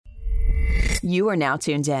You are now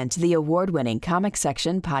tuned in to the award-winning Comic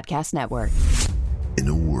Section Podcast Network. In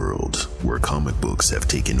a world where comic books have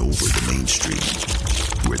taken over the mainstream,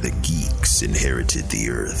 where the geeks inherited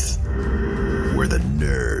the earth, where the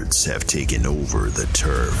nerds have taken over the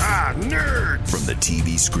turf. Nerds! From the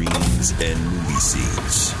TV screens and movie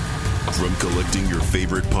scenes. From collecting your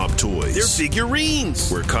favorite pop toys. They're figurines!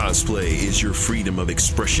 Where cosplay is your freedom of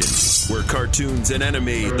expression. Where cartoons and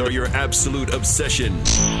anime are your absolute obsession.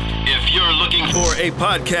 If you're looking for a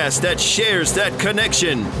podcast that shares that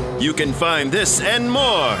connection, you can find this and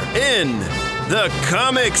more in the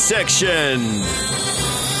Comic Section.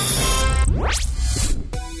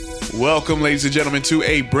 Welcome, ladies and gentlemen, to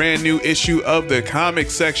a brand new issue of the Comic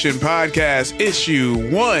Section Podcast, issue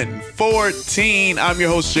 114. I'm your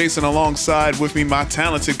host, Jason, alongside with me, my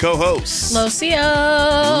talented co-host, Lil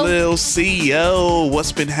CEO.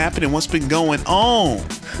 What's been happening? What's been going on?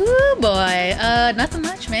 Whoo, boy. Nothing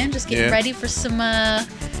much, man. Just getting ready for some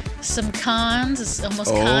cons. It's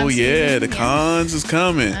almost con season. Yeah, the cons is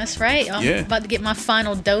coming. That's right. I'm about to get my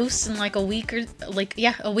final dose in like a week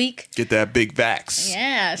a week. Get that big vax.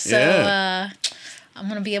 Yeah. So I'm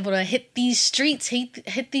gonna be able to hit these streets,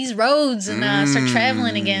 hit these roads, and start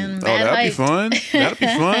traveling again. That'd be fun. That'd be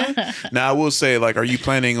fun. Now, I will say, like, are you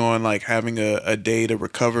planning on like having a day to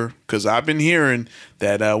recover? Because I've been hearing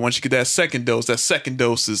that once you get that second dose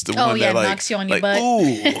is the one that like knocks you on your butt.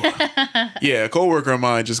 Ooh. Yeah, a coworker of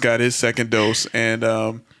mine just got his second dose, and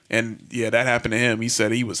yeah, that happened to him. He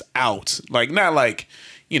said he was out, like not like,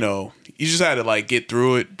 you know, he just had to like get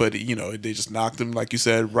through it, but you know, they just knocked him, like you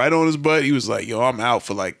said, right on his butt. He was like, "Yo, I'm out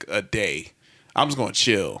for like a day. I'm just gonna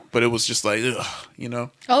chill." But it was just like, ugh, you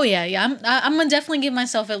know. Oh yeah. I'm gonna definitely give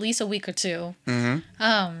myself at least a week or two.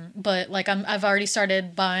 Mm-hmm. But like I've already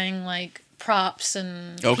started buying like props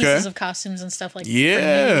and pieces of costumes and stuff like for new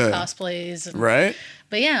cosplays. And, right.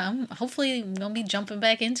 But yeah, I'm hopefully gonna be jumping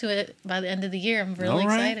back into it by the end of the year. I'm really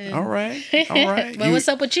excited. All right. But what's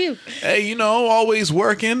up with you? Hey, you know, always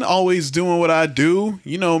working, always doing what I do.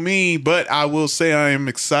 You know me, but I will say I am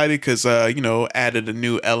excited because you know, added a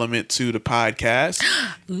new element to the podcast,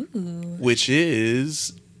 which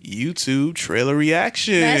is YouTube trailer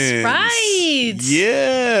reactions. That's right.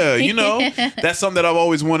 Yeah, you know, that's something that I've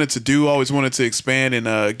always wanted to do, always wanted to expand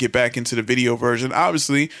and get back into the video version.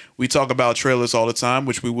 Obviously, we talk about trailers all the time,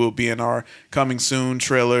 which we will be in our coming soon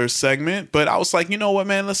trailer segment. But I was like, you know what,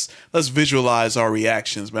 man, let's visualize our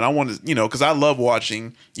reactions, man. I want to, you know, because I love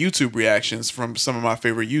watching YouTube reactions from some of my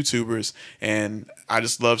favorite YouTubers, and I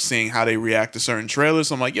just love seeing how they react to certain trailers.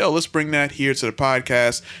 So I'm like, yo, let's bring that here to the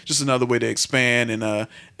podcast. Just another way to expand and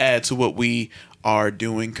add to what we are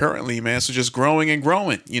doing currently, man. So just growing and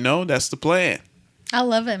growing, you know, that's the plan. I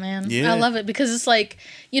love it, man. Yeah. I love it because it's like,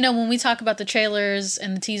 you know, when we talk about the trailers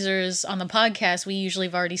and the teasers on the podcast, we usually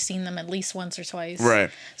have already seen them at least once or twice. Right.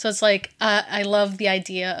 So it's like, I love the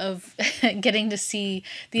idea of getting to see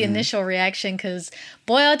the initial reaction because,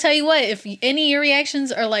 boy, I'll tell you what, if any of your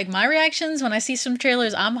reactions are like my reactions, when I see some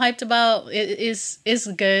trailers I'm hyped about, it's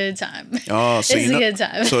a good time. Oh, so it's a good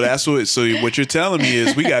time. So that's what you're telling me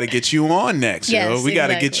is we got to get you on next, yo. We got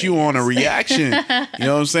to get you on a reaction. You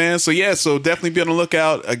know what I'm saying? So yeah, so definitely be on the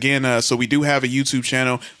lookout. Again, so we do have a YouTube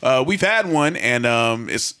channel. We've had one, and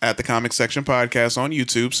it's at the Comic Section Podcast on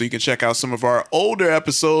YouTube, so you can check out some of our older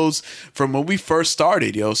episodes from when we first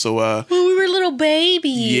started, yo. So when we were little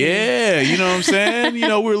babies. Yeah, you know what I'm saying? You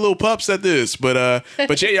know, we're little pups at this, but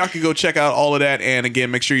yeah, y'all can go check out all of that, and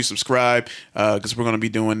again, make sure you subscribe because we're going to be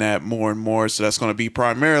doing that more and more. So that's going to be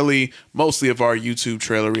mostly of our YouTube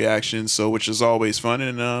trailer reactions, so which is always fun,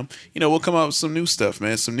 and you know, we'll come up with some new stuff,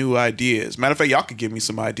 man, some new ideas. Matter of fact, y'all could give me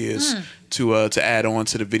some ideas to add on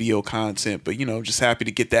to the video content, but you know, just happy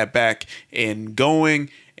to get that back and going,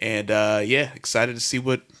 and yeah, excited to see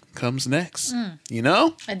what comes next. You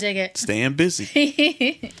know, I dig it. Staying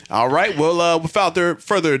busy. All right, well, without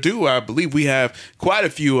further ado, I believe we have quite a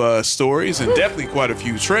few stories and definitely quite a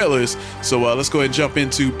few trailers, so let's go ahead and jump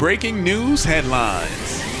into breaking news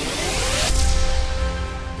headlines.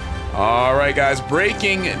 All right, guys,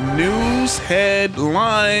 breaking news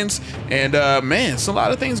headlines, and man, it's a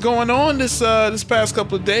lot of things going on this past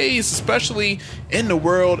couple of days, especially in the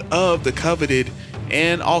world of the coveted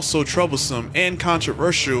and also troublesome and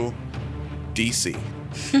controversial DC,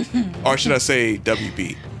 or should I say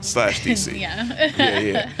WB/DC?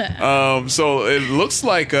 Yeah. So it looks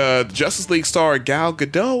like Justice League star Gal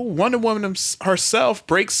Gadot, Wonder Woman herself,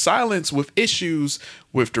 breaks silence with issues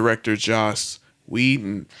with director Joss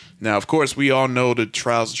Whedon. Now, of course, we all know the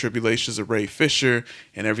trials and tribulations of Ray Fisher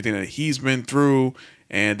and everything that he's been through.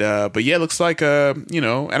 And but yeah, it looks like you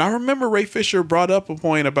know, and I remember Ray Fisher brought up a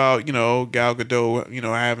point about, you know, Gal Gadot, you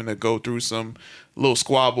know, having to go through some little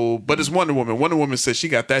squabble, but it's Wonder Woman. Wonder Woman said she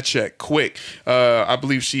got that check quick. I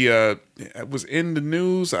believe she was in the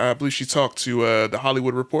news. I believe she talked to the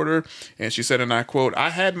Hollywood Reporter, and she said, and I quote, "I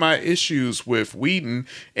had my issues with Whedon,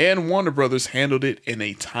 and Warner Brothers handled it in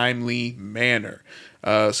a timely manner."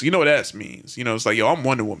 So you know what that means. You know, it's like, yo, I'm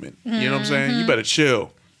Wonder Woman. You know what I'm saying? You better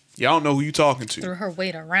chill. Y'all don't know who you talking to. Threw her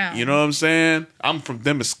weight around. You know what I'm saying? I'm from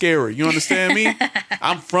Themyscira. You understand me?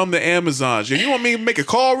 I'm from the Amazons. You want me to make a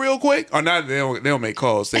call real quick? Or not? They don't make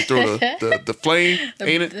calls. They throw the flame,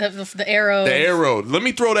 ain't it? The arrow. The arrow. Let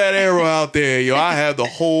me throw that arrow out there, yo. I have the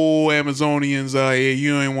whole Amazonians out here.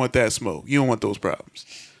 You ain't want that smoke. You don't want those problems.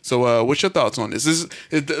 So, what's your thoughts on this?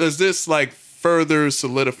 Does this like further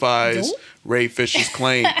solidifies Ray Fisher's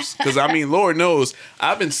claims? Because I mean, Lord knows,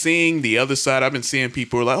 I've been seeing the other side. I've been seeing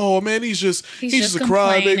people are like, "Oh man, he's just a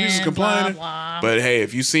crybaby, he's just complaining." Blah, blah. But hey,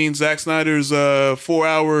 if you've seen Zack Snyder's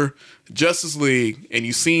 4-hour Justice League and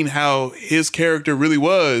you've seen how his character really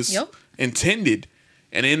was intended,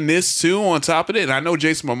 and in this too, on top of it, and I know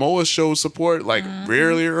Jason Momoa showed support like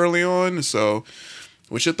really early on. So,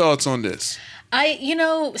 what's your thoughts on this?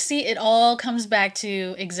 See, it all comes back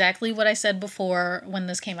to exactly what I said before when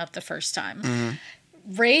this came up the first time.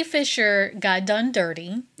 Ray Fisher got done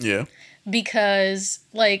dirty. Yeah.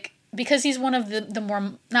 Because he's one of the more,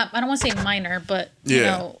 I don't want to say minor, but you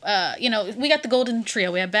know, we got the golden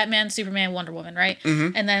trio. We have Batman, Superman, Wonder Woman, right?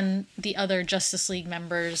 And then the other Justice League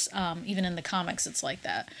members, even in the comics, it's like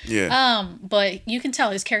that. Yeah. But you can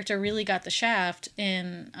tell his character really got the shaft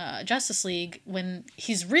in Justice League when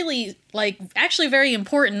he's really like actually very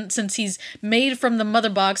important, since he's made from the mother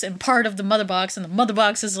box and part of the mother box, and the mother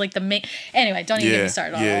box is like the main. Anyway, don't even get me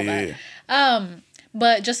started on all that. Yeah.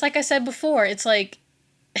 But just like I said before, it's like.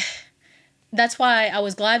 That's why I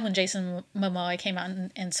was glad when Jason Momoa came out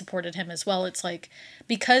and supported him as well. It's like,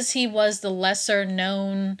 because he was the lesser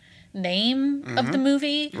known name of the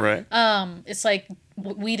movie. Right. It's like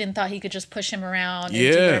Whedon thought he could just push him around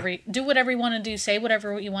and do whatever he wanted to do, say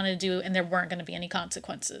whatever you wanted to do, and there weren't going to be any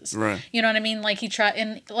consequences. Right. You know what I mean? Like he tried,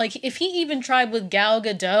 and like if he even tried with Gal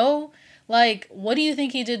Gadot, like what do you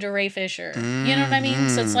think he did to Ray Fisher? You know what I mean?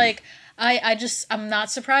 So it's like. I'm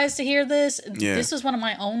not surprised to hear this. Yeah. This was one of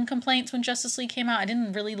my own complaints when Justice League came out. I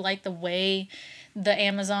didn't really like the way the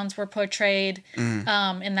Amazons were portrayed in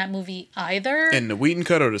that movie either. In the Whedon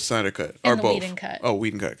cut or the Snyder cut? Or both? Whedon cut. Oh,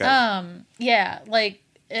 Whedon cut. Got it. Yeah, like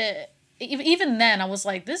even then I was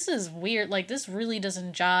like, this is weird. Like this really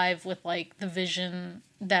doesn't jive with like the vision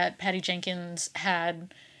that Patty Jenkins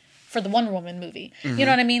had for the Wonder Woman movie. You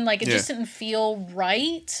know what I mean? Like it just didn't feel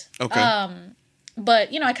right. Okay.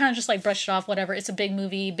 But, you know, I kind of just, like, brushed it off, whatever. It's a big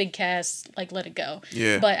movie, big cast, like, let it go.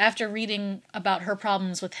 Yeah. But after reading about her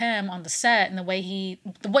problems with him on the set and the way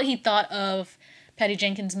what he thought of Patty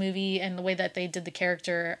Jenkins' movie and the way that they did the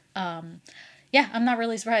character, I'm not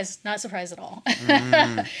really surprised. Not surprised at all.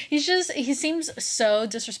 He seems so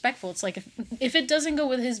disrespectful. It's like, if it doesn't go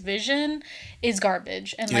with his vision, it's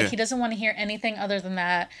garbage. And, like, he doesn't want to hear anything other than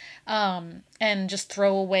that, and just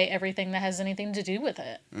throw away everything that has anything to do with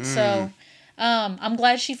it. So... I'm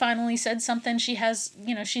glad she finally said something. She has,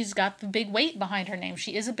 you know, she's got the big weight behind her name.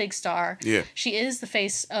 She is a big star. Yeah. She is the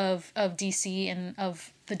face of DC and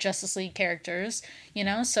of the Justice League characters, you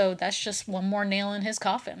know, so that's just one more nail in his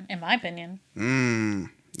coffin, in my opinion.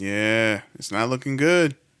 Yeah. It's not looking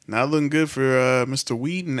good. Not looking good for Mr.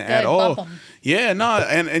 Whedon at all. Yeah, no,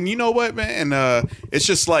 and you know what, man? And it's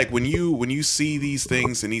just like when you see these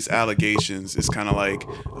things and these allegations, it's kind of like,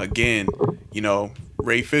 again, you know,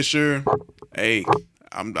 Ray Fisher, hey,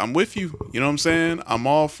 I'm with you. You know what I'm saying? I'm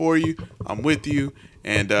all for you. I'm with you.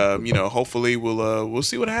 And you know, hopefully we'll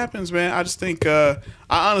see what happens, man. I just think I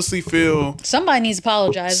honestly feel somebody needs to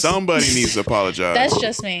apologize. Somebody needs to apologize. That's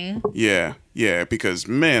just me. Yeah, because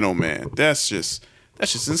man, oh man, that's just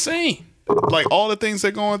insane. Like all the things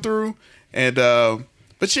they're going through, and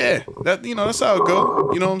but yeah, that, you know, that's how it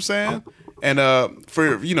go. You know what I'm saying? And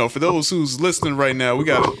for those who's listening right now, we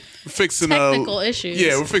got fixing technical issues.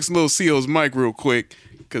 Yeah, we're fixing little CO's mic real quick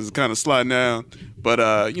because it's kind of sliding down.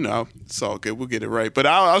 But you know, it's all good. We'll get it right. But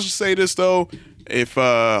I'll just say this though: if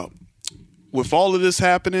with all of this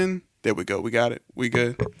happening, there we go. We got it. We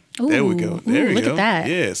good. Ooh, there we go. There we go. Look at that.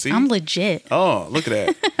 Yeah. See, I'm legit. Oh, look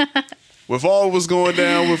at that. With all what's going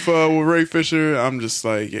down with Ray Fisher, I'm just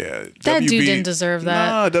like, yeah. That dude didn't deserve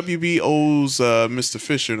that. Nah, WB owes Mr.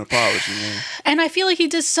 Fisher an apology, man. And I feel like he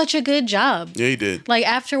did such a good job. Yeah, he did. Like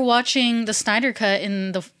after watching the Snyder cut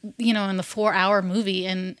in the 4-hour movie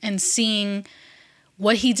and seeing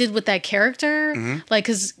what he did with that character, Mm-hmm. like,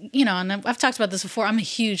 because, you know, and I've talked about this before, I'm a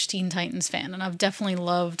huge Teen Titans fan, and I've definitely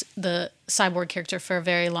loved the Cyborg character for a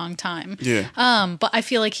very long time. Yeah. But I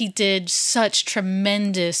feel like he did such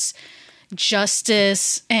tremendous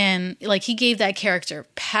justice, and like he gave that character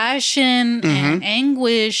passion and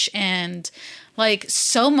anguish, and like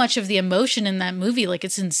so much of the emotion in that movie, like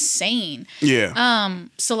it's insane. Yeah.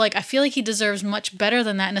 So like I feel like he deserves much better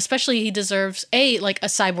than that, and especially he deserves a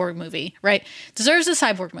cyborg movie, right? Deserves a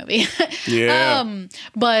cyborg movie. Yeah.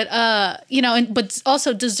 But you know, but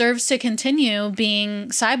also deserves to continue being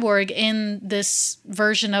Cyborg in this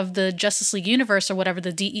version of the Justice League universe or whatever,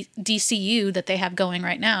 the DCU that they have going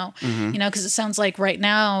right now. You know, because it sounds like right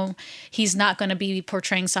now he's not going to be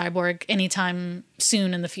portraying Cyborg anytime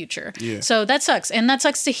soon in the future. Yeah. So that sucks, and that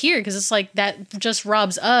sucks to hear, because it's like that just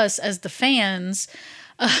robs us as the fans,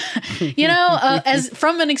 you know, as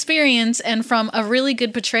from an experience and from a really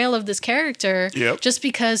good portrayal of this character. Yep. Just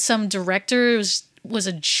because some director was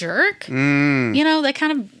a jerk, you know, that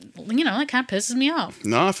kind of pisses me off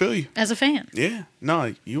No, I feel you. as a fan. Yeah.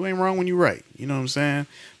 No, you ain't wrong when you're right. You know what I'm saying?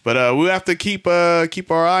 But we'll have to keep our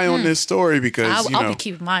eye on this story, because I'll be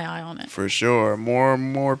keeping my eye on it. for sure,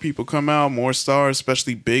 more people come out, more stars,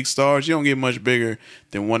 especially big stars. You don't get much bigger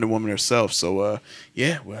than Wonder Woman herself. So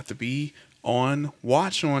yeah, we'll have to be on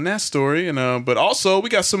watch on that story. And but also we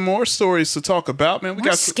got some more stories to talk about, man. We More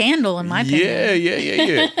got scandal, in my opinion.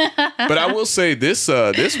 Yeah. But I will say this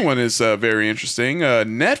one is very interesting.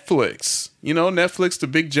 Netflix. You know, Netflix, the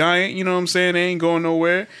big giant, you know what I'm saying? They ain't going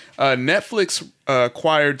nowhere. Netflix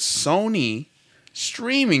acquired Sony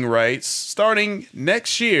streaming rights starting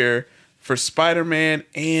next year for Spider-Man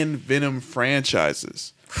and Venom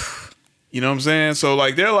franchises. You know what I'm saying? So,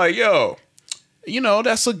 like, they're like, yo, you know,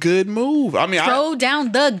 that's a good move. I mean, Throw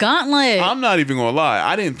down the gauntlet. I'm not even going to lie.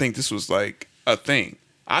 I didn't think this was, like, a thing.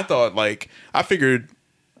 I thought, like, I figured,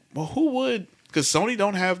 well, who would? Because Sony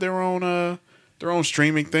don't have their own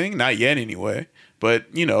streaming thing. Not yet, anyway. But,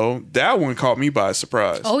 you know, that one caught me by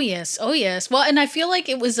surprise. Oh, yes. Well, and I feel like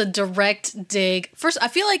it was a direct dig. First, I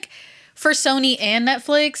feel like for Sony and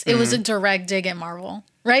Netflix, it was a direct dig at Marvel,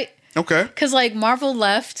 right? Okay. Because, like, Marvel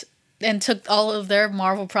left and took all of their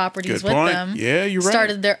Marvel properties Good with point. them. Yeah, you're right.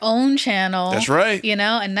 Started their own channel. That's right. You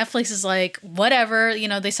know, and Netflix is like, whatever. You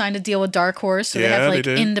know, they signed a deal with Dark Horse, so they Yeah, have they like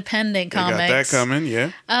did. independent They got comics. that coming, yeah.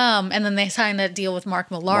 And then they signed that deal with Mark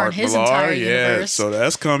Millar Mark and his Millar, entire yeah, universe. so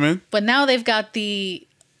that's coming. But now they've got the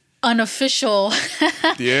unofficial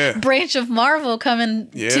Yeah. branch of Marvel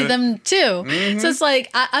coming to them too. So it's like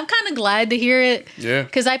I'm kind of glad to hear it. Yeah.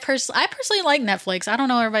 Because I personally like Netflix. I don't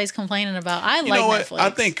know what everybody's complaining about. I You like know what? Netflix. I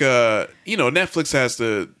think, you know, Netflix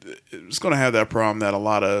it's going to have that problem that a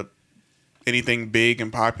lot of anything big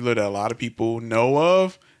and popular that a lot of people know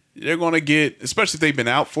of, they're going to get, especially if they've been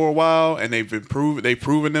out for a while and they've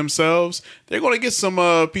proven themselves, they're going to get some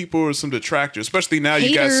people or some detractors, especially now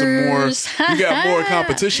you got more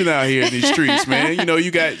competition out here in these streets, man. You know,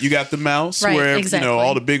 you got the mouse, Right, where, exactly. you know,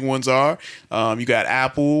 all the big ones are. You got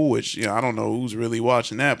Apple, which, you know, I don't know who's really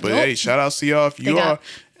watching that, but Nope. hey, shout out to y'all if They you got are.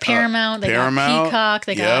 Paramount, they got Peacock,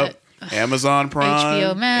 they got Amazon Prime,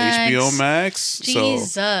 HBO Max.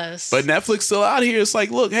 Jesus. But Netflix still out here. It's like,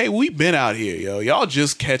 look, hey, we've been out here, yo. Y'all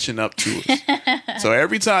just catching up to us. So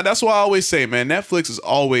every time, that's why I always say, man, Netflix is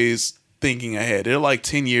always thinking ahead. They're like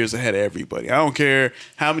 10 years ahead of everybody. I don't care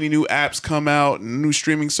how many new apps come out, new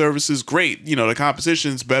streaming services. Great. You know, the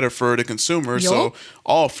competition's better for the consumer. So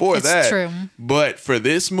all for It's that. true. But for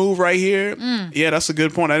this move right here, yeah, that's a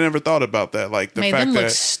good point. I never thought about that. Like the Made fact them that look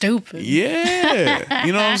stupid. yeah,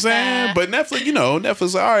 you know what I'm saying. But Netflix, you know,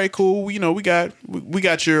 Netflix, all right, cool. You know, we got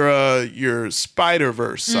your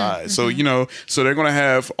Spider-Verse side. So you know, so they're gonna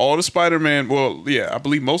have all the Spider-Man. Well, yeah, I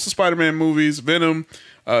believe most of Spider-Man movies, Venom,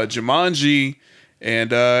 Jumanji, and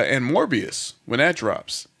Morbius when that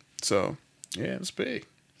drops. So yeah, it's big.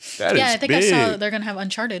 That is I think big. I saw they're gonna have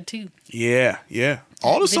Uncharted too. Yeah.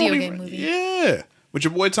 All the Video Sony game movie. Yeah. With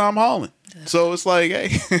your boy Tom Holland. So it's like, hey.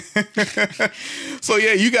 So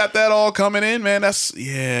yeah, you got that all coming in, man. That's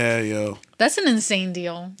yo. That's an insane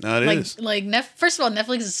deal. No, it is. Like first of all,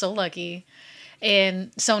 Netflix is so lucky,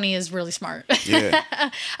 and Sony is really smart. Yeah.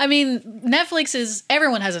 I mean,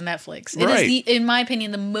 everyone has a Netflix. It Right. is in my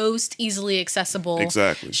opinion, the most easily accessible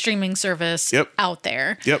Exactly. streaming service out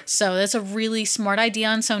there. Yep. So that's a really smart idea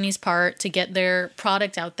on Sony's part to get their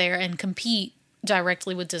product out there and compete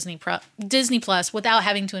directly with Disney Plus without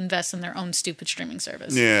having to invest in their own stupid streaming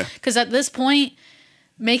service. Yeah. Because at this point,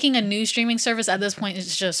 making a new streaming service at this point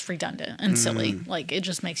is just redundant and silly. Like, it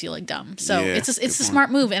just makes you look dumb. So Yeah, it's a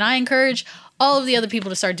smart move, and I encourage all of the other people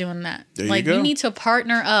to start doing that. There like, you go. we need to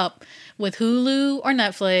partner up with Hulu or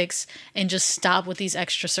Netflix and just stop with these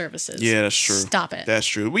extra services. Yeah, that's true. Stop it. That's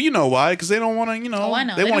true. Well, you know why? Because they don't want to, Oh, I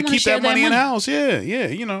know. they They want don't to keep wanna that share money their in money. house.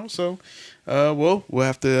 Yeah, so. Well, we'll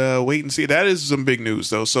have to wait and see. That is some big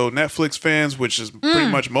news, though. So Netflix fans, which is pretty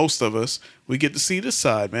much most of us, we get to see this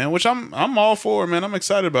side, man. Which I'm all for, man. I'm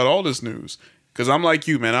excited about all this news because I'm like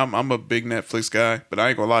you, man. I'm a big Netflix guy, but I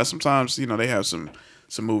ain't gonna lie. Sometimes they have some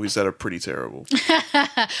movies that are pretty terrible.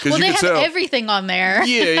 Well, they have everything on there.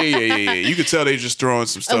 Yeah. You could tell they just throwing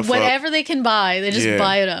some stuff Whatever up. they can buy, they just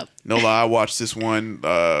buy it up. No lie, I watched this one.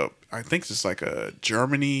 I think it's like a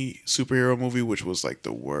Germany superhero movie, which was like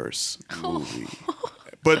the worst movie.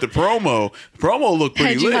 But the promo looked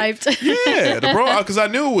pretty Had you lit. hyped? Yeah, the promo, because I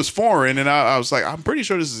knew it was foreign, and I was like, I'm pretty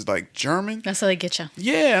sure this is like German. That's how they get you.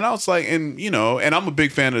 Yeah, and I was like, and I'm a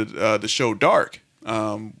big fan of the show Dark.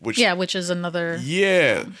 Which is another.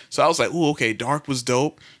 Yeah. So I was like, ooh, okay, Dark was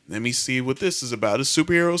dope. Let me see what this is about. It's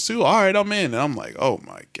superheroes too. All right, I'm in. And I'm like, oh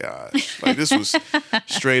my gosh. Like, this was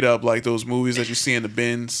straight up like those movies that you see in the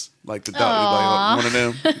bins. Like like one of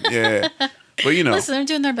them. Yeah. But Listen, they're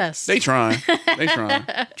doing their best. They trying.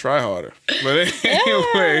 Try harder. But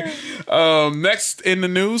anyway, next in the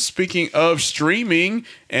news, speaking of streaming,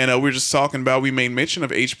 and we're just talking about, we made mention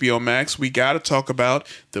of HBO Max. We got to talk about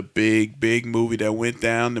the big movie that went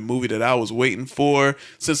down, the movie that I was waiting for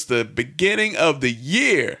since the beginning of the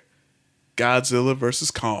year, Godzilla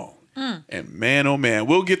versus Kong. And man, oh man,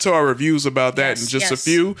 we'll get to our reviews about that in just a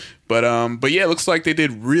few. But yeah, it looks like they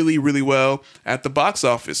did really, really well at the box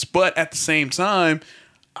office. But at the same time,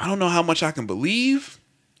 I don't know how much I can believe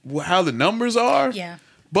how the numbers are. Yeah.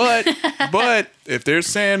 But if they're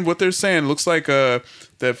saying what they're saying, it looks like that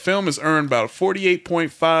film has earned about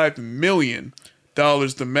 $48.5 million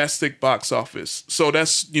domestic box office. So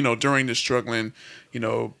that's during the struggling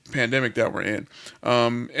pandemic that we're in.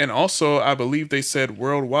 And also, I believe they said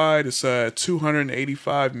worldwide it's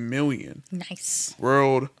 285 million. Nice.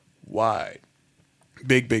 Worldwide.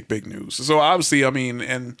 Big news. So obviously, I mean,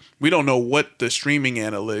 and we don't know what the streaming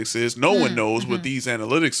analytics is. No one knows what these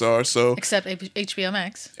analytics are. So except HBO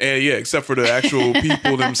Max. Yeah, except for the actual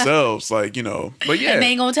people themselves. Like, but yeah. And they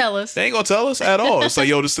ain't gonna tell us. They ain't gonna tell us at all. It's like,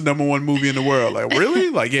 yo, this is the #1 movie in the world. Like, really?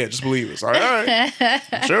 Like, yeah, just believe us. All right.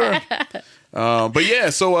 Sure. But yeah,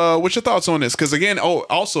 so what's your thoughts on this? Because again,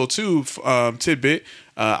 also too, tidbit,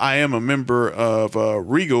 I am a member of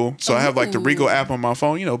Regal, so I have like the Regal app on my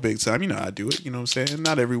phone. Big time. I do it. You know what I'm saying?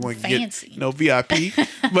 Not everyone can Fancy. get VIP,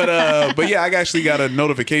 but yeah, I actually got a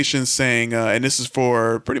notification saying, and this is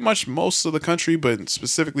for pretty much most of the country, but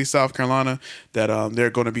specifically South Carolina, that they're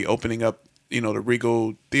going to be opening up the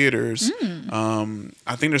Regal theaters.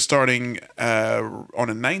 I think they're starting on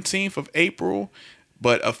the 19th of April.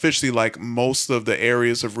 But officially, like most of the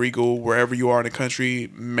areas of Regal, wherever you are in the country,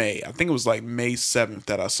 May. I think it was like May 7th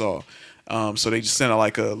that I saw. So they just sent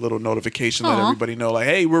like a little notification, let everybody know, like,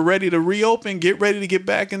 hey, we're ready to reopen. Get ready to get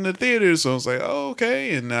back in the theaters. So I was like, oh,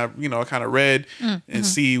 okay. And, I kind of read and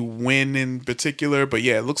see when in particular. But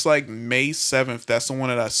yeah, it looks like May 7th. That's the one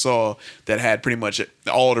that I saw that had pretty much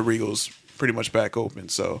all the Regals pretty much back open.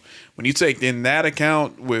 So when you take in that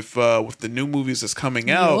account with the new movies that's coming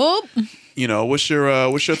out, what's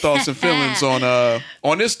your thoughts and feelings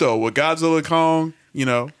on this though with Godzilla, Kong?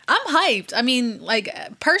 I'm hyped. I mean, like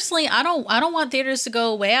personally, I don't want theaters to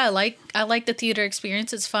go away. I like the theater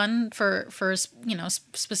experience. It's fun for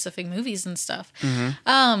specific movies and stuff.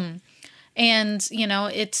 And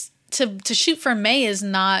it's to shoot for May is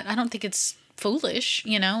not. I don't think it's foolish.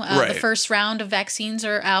 Right. The first round of vaccines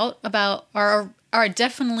are out are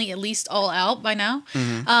definitely at least all out by now.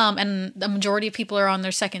 And the majority of people are on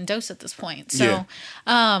their second dose at this point. So,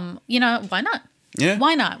 why not? Yeah.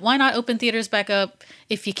 Why not? Why not open theaters back up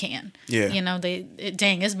if you can? Yeah.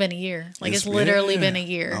 It's been a year. Like it's literally been a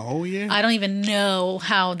year. Oh yeah. I don't even know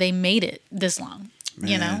how they made it this long.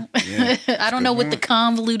 Yeah. I don't know what the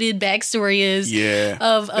convoluted backstory is. Yeah.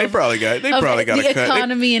 Of they probably got the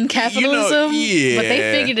economy and capitalism. But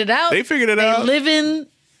they figured it out. They figured it out. They live in.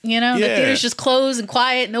 The theater's just closed and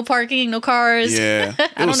quiet, no parking, no cars. Yeah,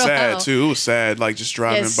 it was sad too. It was sad, like just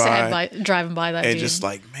driving driving by that, and dude. just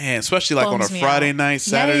like, man, especially like Bums on a me Friday out. night,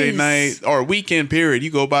 Saturday Yes. night, or weekend period. You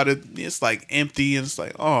go by it's like empty, and it's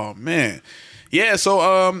like, oh man, Yeah, so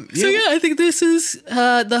I think this is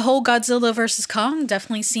the whole Godzilla versus Kong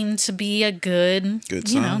definitely seemed to be a good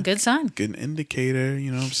sign. Good sign. Good indicator,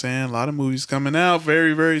 you know what I'm saying? A lot of movies coming out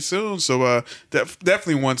very, very soon. So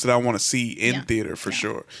definitely ones that I want to see in theater for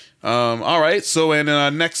sure. All right, so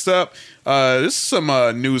and next up, this is some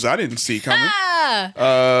news I didn't see coming.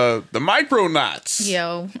 The Micronauts.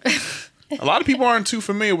 Yo. A lot of people aren't too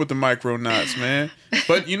familiar with the Micronauts, man.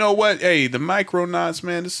 But you know what? Hey, the Micronauts,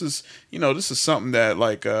 man, this is something that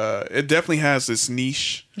like it definitely has this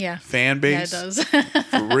niche fan base. Yeah, it does.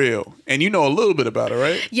 For real. And you know a little bit about it,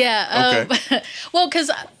 right? Yeah. Okay. Well, because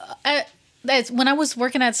that's when I was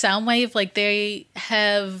working at Soundwave, like they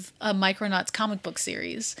have a Micronauts comic book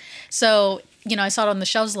series. So, I saw it on the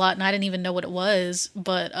shelves a lot and I didn't even know what it was.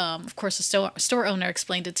 But, of course, the store owner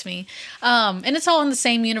explained it to me. And it's all in the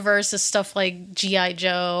same universe as stuff like G.I.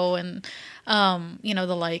 Joe and,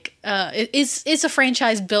 the like. It's a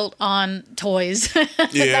franchise built on toys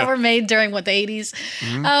that were made during, the 80s.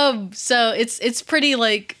 Mm-hmm. So it's pretty,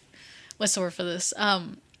 like, what's the word for this?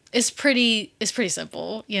 It's pretty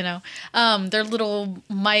simple, They're little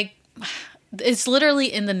it's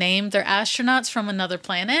literally in the name. They're astronauts from another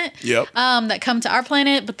planet. Yep. That come to our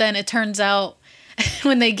planet, but then it turns out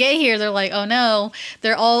when they get here, they're like, oh no,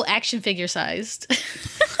 they're all action figure sized. So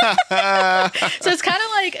it's kind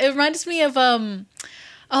of like, it reminds me of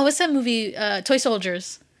what's that movie? Toy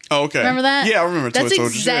Soldiers. Oh, okay. Remember that? Yeah, I remember Toy Soldiers.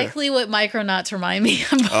 That's exactly what Micronauts remind me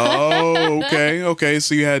of. Oh, okay.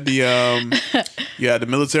 So you had the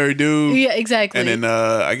military dude. Yeah, exactly. And then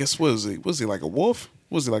I guess was he like a wolf?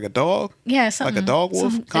 Was he like a dog? Yeah, something like a dog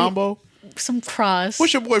wolf combo. Some cross.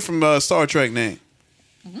 What's your boy from Star Trek name?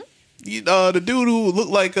 Mm-hmm. The dude who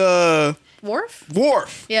looked like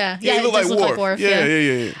Worf. Yeah, he looked like Worf.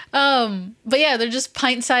 Yeah. But yeah, they're just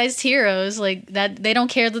pint-sized heroes like that. They don't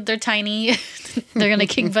care that they're tiny. They're gonna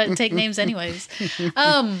kick butt and take names anyways.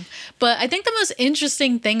 But I think the most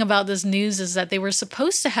interesting thing about this news is that they were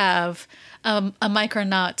supposed to have a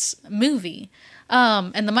Micronauts movie.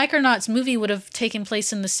 And the Micronauts movie would have taken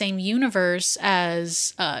place in the same universe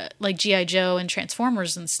as like G.I. Joe and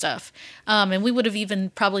Transformers and stuff. And we would have even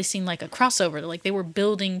probably seen like a crossover. Like they were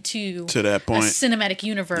building to that point. A cinematic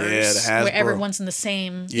universe where everyone's in the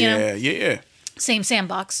same, same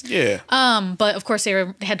sandbox. Yeah. But of course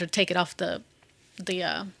they had to take it off the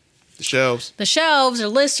shelves. The shelves or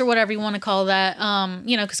list or whatever you want to call that.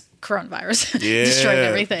 Because coronavirus destroyed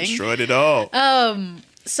everything. Destroyed it all.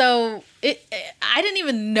 So I didn't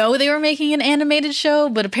even know they were making an animated show,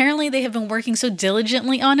 but apparently they have been working so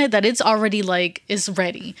diligently on it that it's already is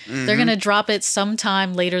ready. Mm-hmm. They're gonna drop it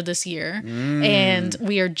sometime later this year, and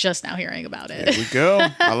we are just now hearing about it. There we go.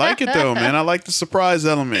 I like it though, man. I like the surprise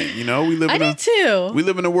element. We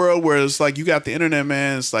live in a world where it's like you got the internet,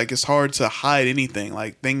 man. It's like it's hard to hide anything.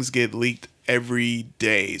 Like things get leaked every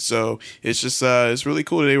day, so it's just it's really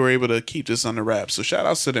cool that they were able to keep this under wraps, so shout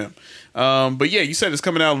outs to them. But yeah, you said it's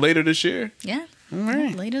coming out later this year. All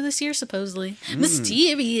right. Later this year supposedly.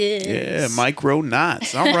 Mysterious. Yeah,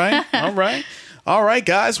 Micronauts. All right,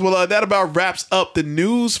 guys. Well, that about wraps up the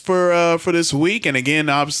news for this week. And again,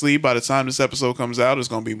 obviously, by the time this episode comes out, there's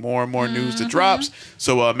going to be more and more news that drops.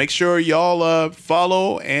 So make sure y'all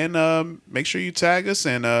follow and make sure you tag us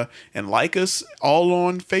and like us all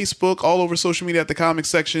on Facebook, all over social media at the comic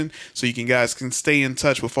section, so you guys can stay in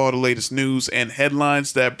touch with all the latest news and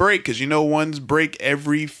headlines that break. Because ones break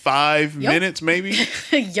every 5 minutes, maybe.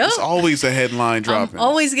 There's always a headline dropping. I'm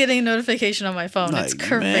always getting a notification on my phone. It's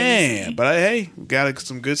crazy. Man, but hey. Got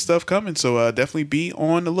some good stuff coming, so definitely be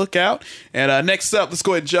on the lookout. And next up, let's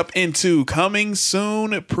go ahead and jump into coming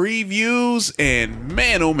soon previews. And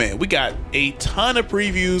man, oh man, we got a ton of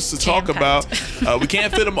previews to talk about. We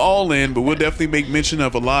can't fit them all in, but we'll definitely make mention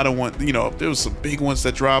of a lot of ones. There was some big ones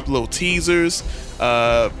that dropped, little teasers.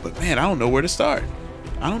 But man, I don't know where to start.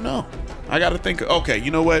 I don't know. I got to think. Okay, you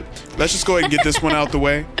know what? Let's just go ahead and get this one out the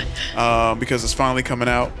way because it's finally coming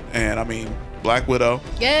out. And I mean, Black Widow.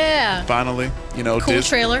 Yeah. Finally. Cool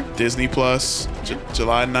trailer. Disney Plus,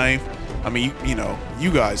 July 9th. I mean,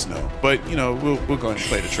 you guys know. But, we'll go ahead and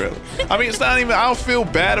play the trailer. I mean, it's not even, I don't feel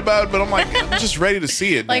bad about it, but I'm just ready to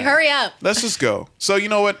see it. Like, hurry up. Let's just go. So, you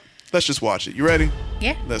know what? Let's just watch it. You ready?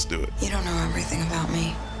 Yeah. Let's do it. You don't know everything about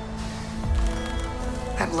me.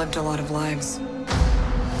 I've lived a lot of lives.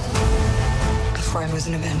 Before I was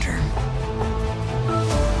an Avenger.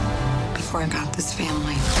 Before I got this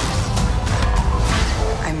family.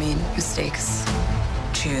 I made mistakes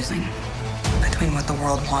choosing between what the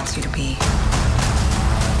world wants you to be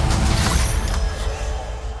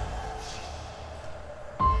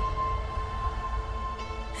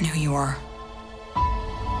and who you are.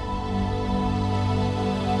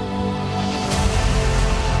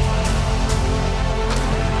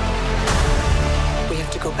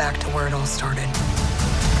 started.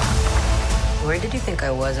 Where did you think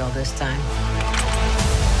I was all this time?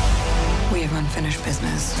 We have unfinished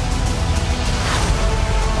business.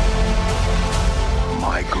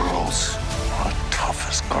 My girls are the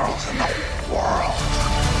toughest girls in the world.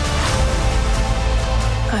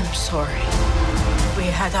 I'm sorry. We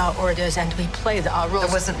had our orders and we played our roles.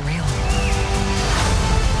 It wasn't real.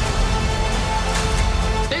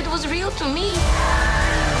 It was real to me.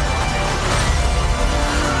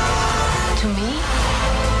 To me,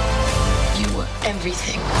 you were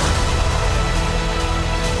everything.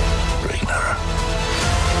 Bring her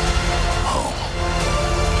home.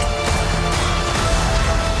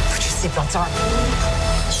 Put your seatbelts on.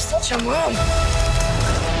 She's such a mom.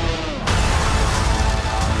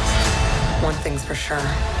 One thing's for sure.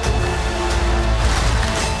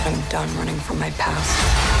 I'm done running from my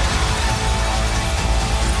past.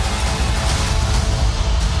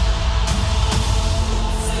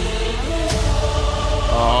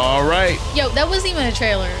 All right. Yo, that wasn't even a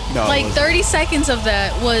trailer. No, like it wasn't. 30 seconds of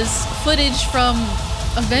that was footage from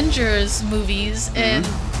Avengers movies and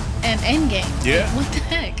Endgame. Yeah. Like, what the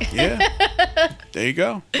heck? Yeah. There you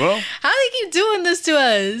go. Well, How do they keep doing this to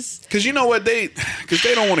us? because you know what? Because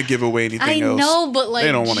they don't want to give away anything I else. know, but like,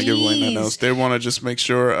 They don't want to give away anything jeez. else. They want to just make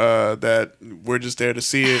sure that we're just there to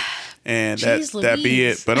see it and Jeez that be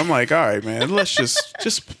Louise. it. But I'm like, all right, man, let's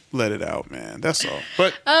just let it out, man. That's all.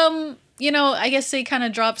 But You know, I guess they kind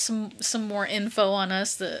of dropped some more info on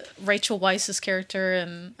us. The Rachel Weisz's character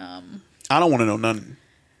and I don't want to know nothing.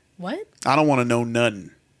 what? I don't want to know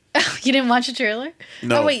nothing. You didn't watch the trailer?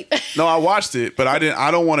 No. Oh wait. No, I watched it, but I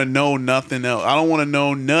don't want to know nothing else. I don't want to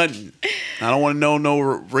know nothing. I don't want to know no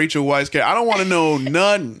Rachel Weisz character. I don't want to know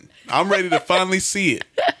nothing. I'm ready to finally see it.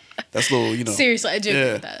 That's a little, you know. Seriously, I do agree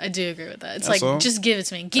Yeah. with that. I do agree with that. It's That's like all. just give it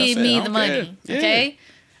to me. Give That's it. me I the don't money. care. Okay?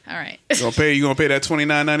 All right. You gonna pay that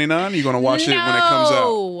 $29.99? You gonna watch it when it comes out?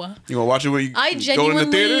 No. You gonna watch it when you I go in the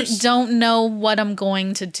genuinely theaters? don't know what I'm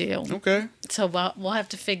going to do. Okay. So we'll have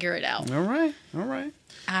to figure it out. All right. All right.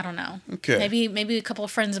 I don't know. Okay. Maybe a couple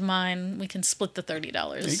of friends of mine, we can split the $30.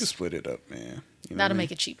 You can split it up, man. You know what I That'll mean?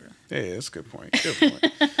 make it cheaper. Yeah, that's a good point. Good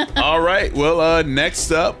point. All right. Well,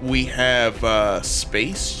 next up we have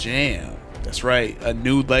Space Jam. That's right. A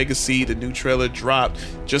new legacy. The new trailer dropped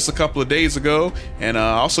just a couple of days ago, and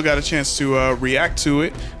I also got a chance to react to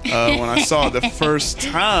it when I saw it the first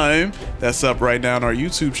time. That's up right now on our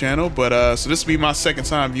YouTube channel. But so this will be my second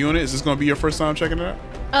time viewing it. Is this going to be your first time checking it out?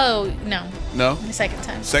 Oh, no. No. The second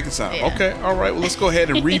time. Second time. Yeah. Okay. All right. Well, let's go ahead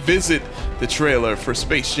and revisit the trailer for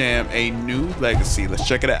Space Jam: A New Legacy. Let's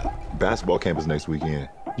check it out. Basketball camp is next weekend.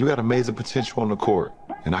 You got amazing potential on the court,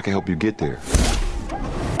 and I can help you get there.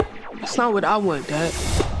 That's not what I want, Dad.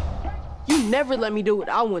 You never let me do what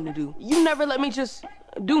I want to do. You never let me just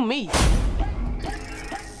do me.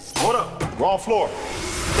 Hold up. Wrong floor.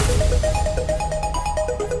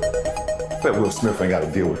 Bet Will Smith ain't got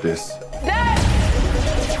to deal with this. Dad!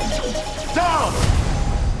 Down!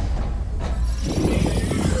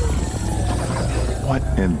 What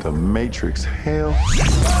in the Matrix hell?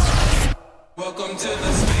 Welcome to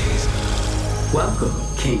the space. Welcome,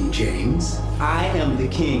 King James. I am the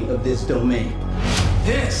king of this domain.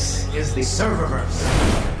 This is the serververse.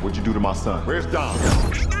 What'd you do to my son? Where's Dom?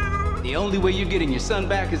 The only way you're getting your son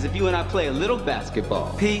back is if you and I play a little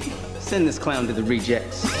basketball. Pete, send this clown to the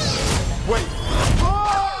rejects. Wait.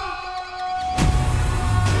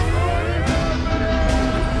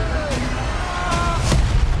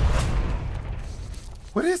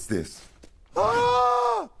 What is this?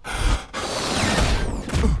 Ah!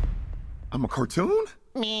 I'm a cartoon?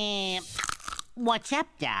 What's up,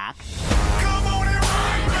 Doc? Come on and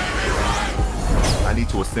ride, baby, ride. I need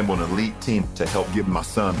to assemble an elite team to help get my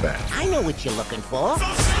son back. I know what you're looking for. So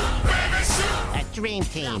shoot, baby, shoot. A dream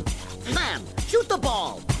team. Them, shoot the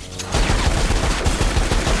ball.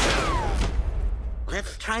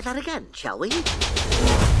 Let's try that again, shall we?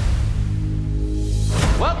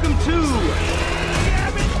 Welcome to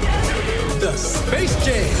The Space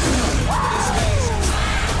Jam.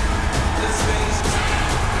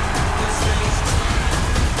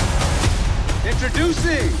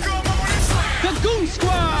 introducing the Goon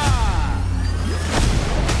Squad.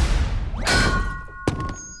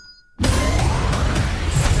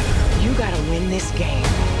 You gotta win this game.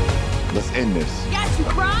 Let's end this. Got you,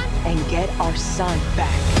 Bron. And get our son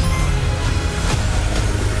back.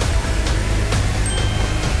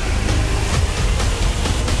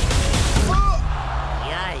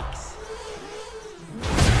 Yikes.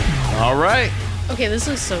 All right. Okay, this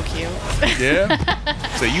looks so cute. Yeah.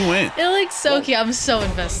 So you win. It looks so cute. I'm so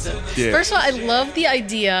invested. Yeah. First of all, I love the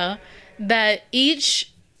idea that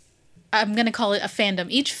each I'm going to call it a fandom.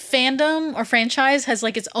 Each fandom or franchise has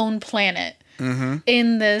like its own planet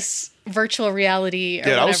in this virtual reality or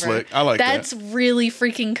whatever. That was slick. I like that. That's really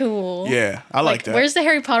freaking cool. Yeah, I like that. Where's the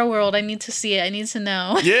Harry Potter world? I need to see it. I need to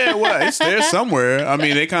know. Yeah, well, it's there somewhere. I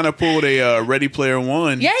mean, they kind of pulled a Ready Player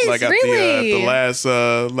One. Yes, like at really. the last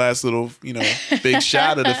little, big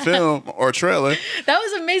shot of the film or trailer. That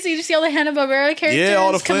was amazing. Did you see all the Hanna-Barbera characters? Yeah,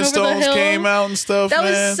 all the Flintstones came out and stuff, That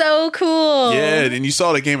was so cool. Yeah, and you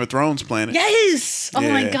saw the Game of Thrones planet. Yes. Oh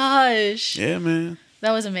my Yeah. gosh. Yeah, man.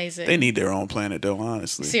 That was amazing. They need their own planet, though,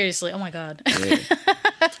 honestly. Seriously. Oh my God. Yeah.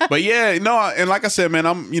 But yeah, no, and like I said, man,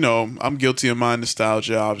 I'm guilty of my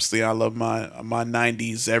nostalgia. Obviously, I love my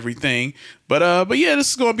 90s everything. But yeah, this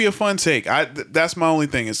is gonna be a fun take. That's my only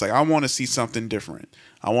thing. It's like I want to see something different.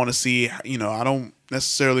 I want to see, I don't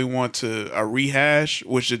necessarily want a rehash,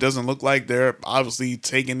 which it doesn't look like. They're obviously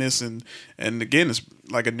taking this and again, it's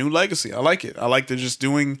like a new legacy. I like it. I like they're just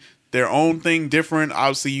doing their own thing different.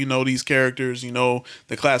 Obviously, these characters, the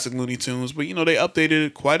classic Looney Tunes, but they updated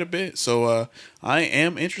it quite a bit. So I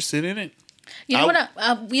am interested in it. What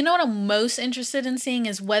I'm most interested in seeing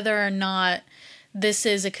is whether or not this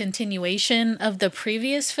is a continuation of the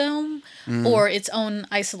previous film or its own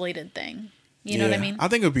isolated thing. You know what I mean? I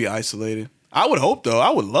think it would be isolated. I would hope, though.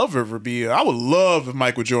 I would love it for I would love if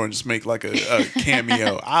Michael Jordan just make like a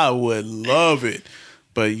cameo. I would love it.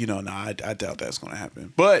 But, I doubt that's going to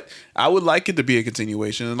happen. But I would like it to be a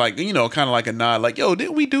continuation. Like, kind of like a nod. Like, yo,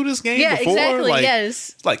 didn't we do this game before? Exactly, like,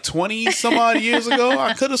 yes. Like 20 some odd years ago?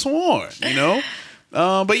 I could have sworn,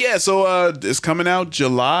 But yeah, so it's coming out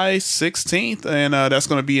July 16th. And that's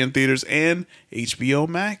going to be in theaters and HBO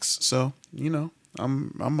Max. So,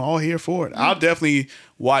 I'm all here for it. I'll definitely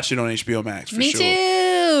watch it on HBO Max for sure. Me too.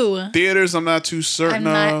 Theaters, I'm not too certain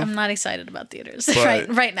of. I'm not excited about theaters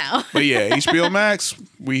right now. But yeah, HBO Max,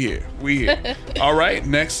 we here. All right,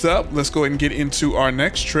 next up, let's go ahead and get into our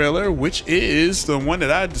next trailer, which is the one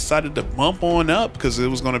that I decided to bump on up because it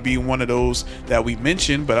was going to be one of those that we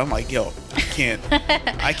mentioned. But I'm like, yo, I can't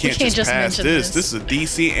just pass this. This is a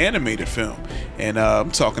DC animated film, and I'm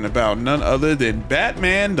talking about none other than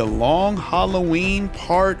Batman: The Long Halloween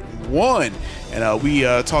Part 1. And we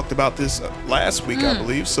talked about this last week, I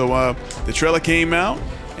believe. So the trailer came out,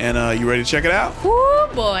 and you ready to check it out? Woo,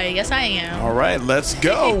 boy. Yes, I am. All right, let's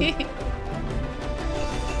go.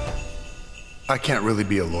 I can't really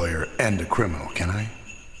be a lawyer and a criminal, can I?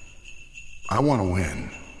 I want to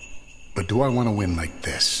win. But do I want to win like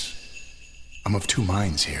this? I'm of two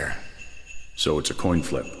minds here. So it's a coin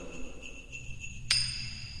flip.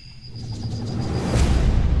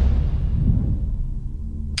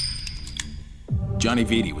 Johnny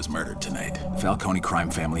Vitti was murdered tonight. The Falcone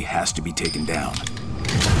crime family has to be taken down.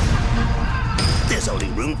 There's only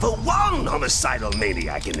room for one homicidal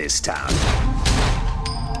maniac in this town.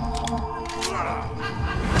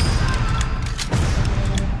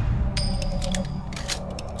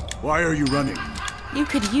 Why are you running? You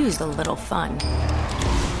could use a little fun.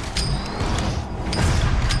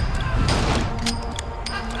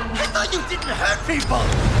 I thought you didn't hurt people!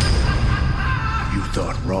 You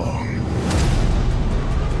thought wrong.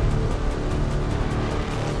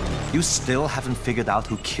 You still haven't figured out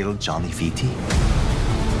who killed Johnny Vitti?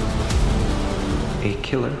 A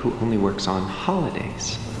killer who only works on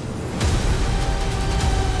holidays.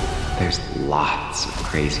 There's lots of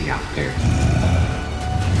crazy out there.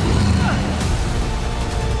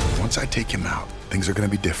 Once I take him out, things are going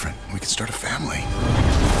to be different. We can start a family.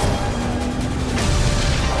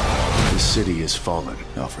 The city is fallen,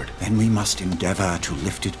 Alfred. Then we must endeavor to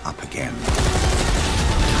lift it up again.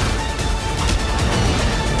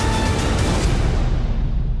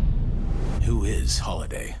 Who is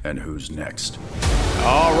Holiday? And who's next?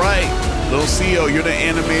 All right, Lil CEO, you're the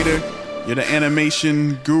animator. You're the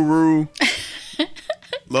animation guru.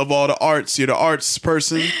 Love all the arts. You're the arts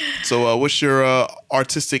person. So what's your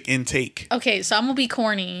artistic intake? Okay, so I'm going to be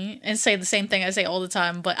corny and say the same thing I say all the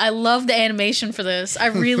time, but I love the animation for this. I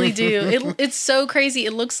really do. It's so crazy.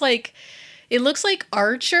 It looks like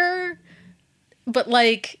Archer, but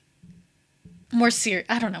like more serious.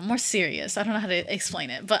 I don't know, more serious. I don't know how to explain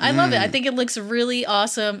it, but I love it. I think it looks really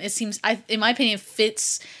awesome. It seems, in my opinion,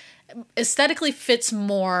 aesthetically fits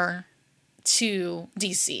more to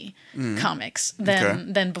DC comics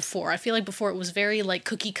than before. I feel like before it was very like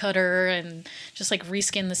cookie cutter and just like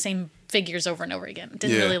reskin the same figures over and over again.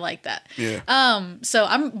 Didn't really like that. Yeah. So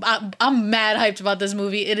I'm mad hyped about this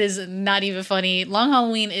movie. It is not even funny. Long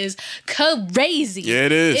Halloween is crazy. Yeah,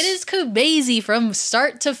 it is. It is crazy from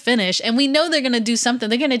start to finish, and we know they're gonna do something.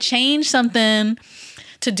 They're gonna change something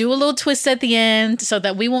to do a little twist at the end so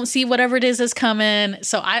that we won't see whatever it is that's coming.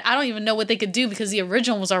 So I don't even know what they could do because the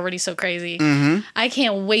original was already so crazy. I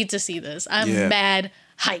can't wait to see this. I'm mad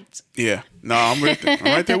hyped. Yeah. No, I'm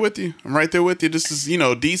right there with you. This is,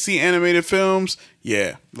 DC animated films.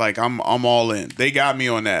 Yeah. Like I'm all in. They got me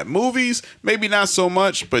on that. Movies, maybe not so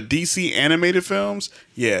much, but DC animated films,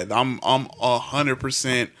 yeah, I'm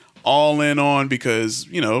 100% all in on because,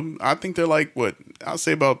 I think they're like I'll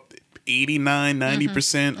say about 89,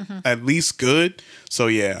 90% at least good. So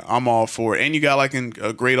yeah, I'm all for it. And you got like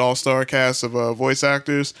a great all-star cast of voice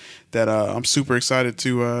actors that I'm super excited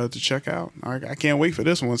to check out. I can't wait for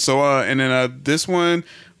this one. So and then this one,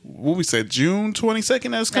 what we said, June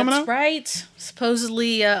 22nd that's coming out? That's right.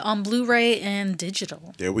 Supposedly on Blu-ray and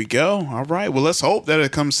digital. There we go. All right. Well, let's hope that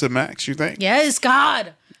it comes to Max, you think? Yes,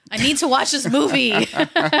 God. I need to watch this movie.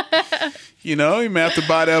 You may have to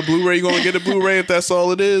buy that Blu-ray. You're going to get a Blu-ray if that's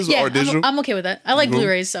all it is, or digital. I'm okay with that. I like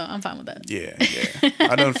Blu-rays, so I'm fine with that. Yeah.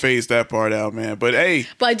 I done phased that part out, man. But hey.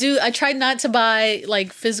 But I tried not to buy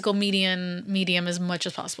like physical medium as much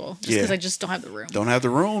as possible, just because I just don't have the room. Don't have the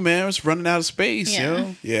room, man. It's running out of space,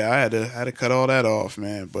 yo. Yeah, I had to cut all that off,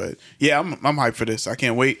 man. But yeah, I'm hyped for this. I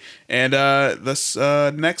can't wait. And let's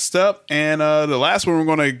next up, and the last one we're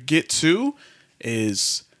gonna get to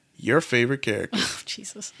is your favorite character. Oh,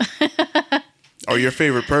 Jesus. Or your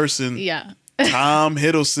favorite person. Yeah. Tom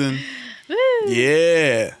Hiddleston.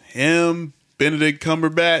 Yeah. Him, Benedict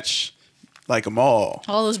Cumberbatch. Like them all.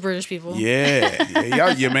 All those British people.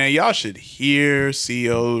 Yeah. Man, y'all should hear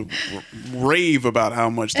CEO rave about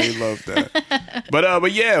how much they love that.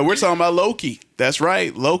 But yeah, we're talking about Loki. That's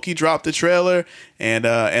right. Loki dropped the trailer, and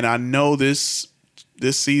I know this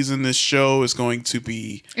season, this show is going to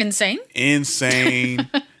be insane.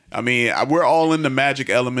 I mean, we're all in the magic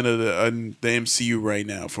element of the MCU right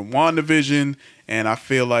now, from WandaVision, and I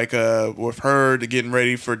feel like with her getting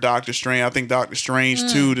ready for Doctor Strange. I think Doctor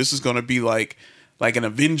Strange 2. This is going to be like an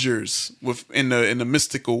Avengers in the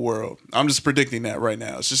mystical world. I'm just predicting that right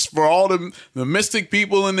now. It's just for all the mystic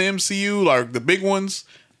people in the MCU, like the big ones: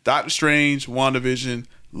 Doctor Strange, WandaVision,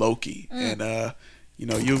 Loki, and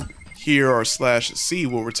you'll hear or see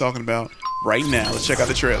what we're talking about right now. Let's check out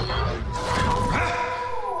the trailer.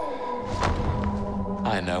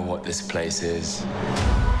 I know what this place is.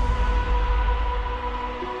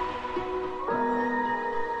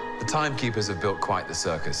 The timekeepers have built quite the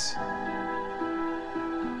circus.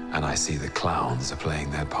 And I see the clowns are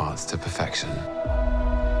playing their parts to perfection.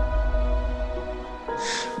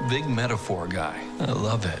 Big metaphor guy. I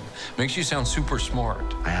love it. Makes you sound super smart.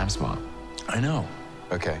 I am smart. I know.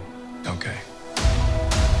 Okay.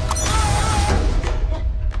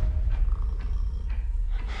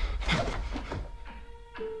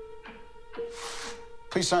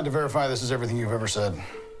 Please sign to verify this is everything you've ever said.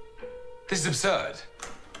 This is absurd.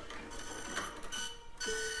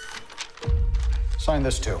 Sign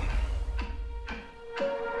this too.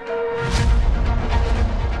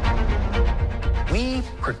 We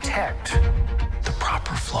protect the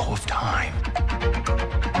proper flow of time.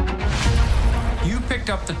 You picked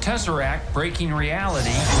up the Tesseract, breaking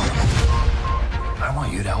reality. I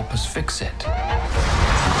want you to help us fix it.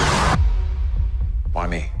 Why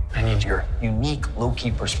me? I need your unique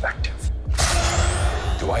Loki perspective.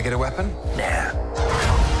 Do I get a weapon? Nah.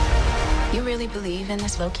 You really believe in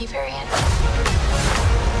this Loki variant?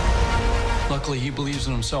 Luckily, he believes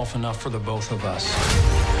in himself enough for the both of us.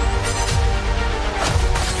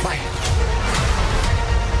 Why?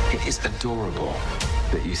 It is adorable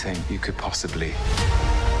that you think you could possibly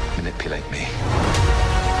manipulate me.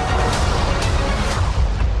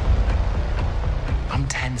 I'm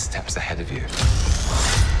 10 steps ahead of you.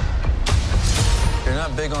 You're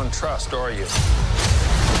not big on trust, are you?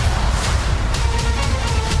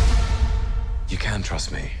 You can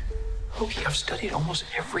trust me. Loki, I've studied almost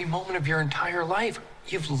every moment of your entire life.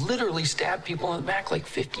 You've literally stabbed people in the back like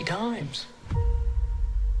 50 times.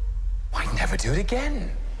 I'd never do it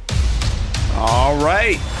again. All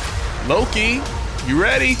right. Loki, you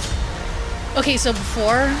ready? Okay, so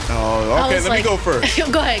before... Oh, okay, let me go first.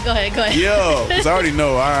 Go ahead. Yo, because I already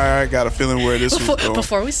know. I got a feeling where this was going.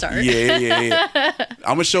 Before we start. Yeah. I'm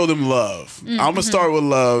going to show them love. I'm going to start with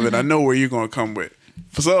love, and I know where you're going to come with.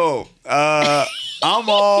 So, I'm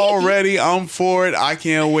all ready. I'm for it. I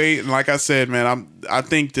can't wait. And like I said, man, I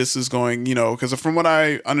think this is going, because from what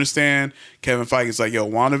I understand, Kevin Feige's like, yo,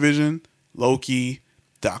 WandaVision, Loki,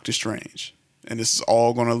 Doctor Strange. And this is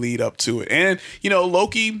all going to lead up to it. And,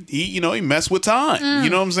 Loki, he messed with time. You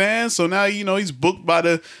know what I'm saying? So now, he's booked by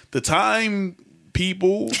the time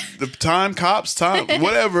people, the time cops,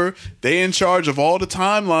 whatever. They in charge of all the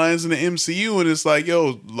timelines in the MCU. And it's like,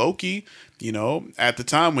 yo, Loki, you know, at the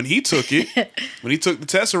time when he took it, when he took the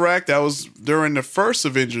Tesseract, that was during the first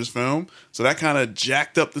Avengers film. So that kind of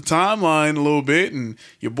jacked up the timeline a little bit. And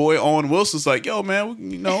your boy Owen Wilson's like, yo,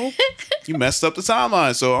 man, you know, you messed up the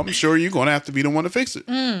timeline. So I'm sure you're going to have to be the one to fix it.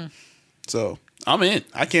 So I'm in.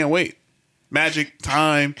 I can't wait. Magic,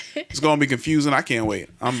 time. It's going to be confusing. I can't wait.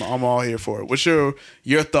 I'm all here for it. What's your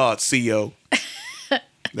thoughts, CEO?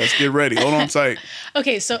 Let's get ready. Hold on tight.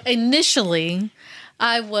 Okay, so initially,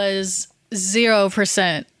 I was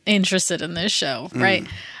 0% interested in this show, right?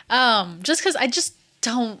 Just because I just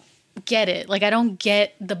don't get it. Like, I don't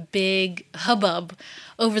get the big hubbub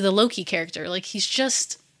over the Loki character. Like, he's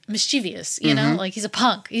just mischievous, you know? Like, he's a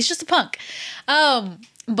punk. He's just a punk.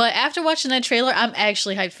 But after watching that trailer, I'm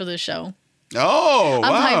actually hyped for this show. Oh,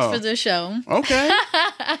 I'm wow. hyped for this show. Okay.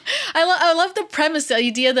 I love the premise, the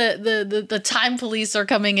idea that the time police are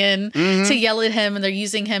coming in to yell at him and they're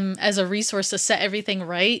using him as a resource to set everything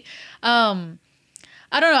right. I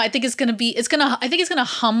don't know. I think it's gonna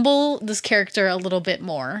humble this character a little bit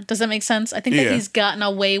more. Does that make sense? I think that he's gotten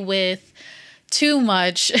away with too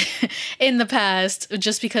much in the past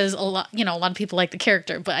just because a lot of people like the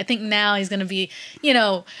character. But I think now he's gonna be,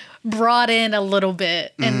 brought in a little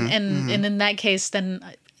bit, and in that case, then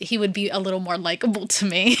he would be a little more likable to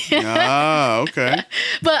me. Okay.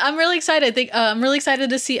 But I'm really excited. I'm really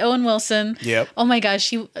excited to see Owen Wilson. Yep. Oh my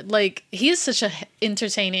gosh, he is such a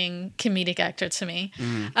entertaining comedic actor to me.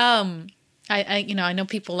 I know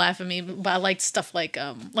people laugh at me, but I liked stuff like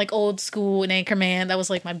Old School and Anchorman. That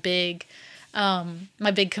was like my big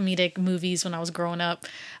comedic movies when I was growing up.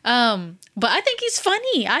 But I think he's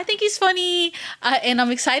funny. And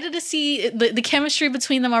I'm excited to see the chemistry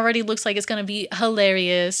between them. Already looks like it's going to be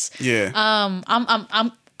hilarious. Yeah.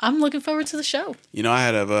 I'm looking forward to the show. I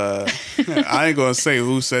had I ain't gonna say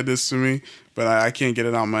who said this to me, but I can't get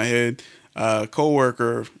it out of my head.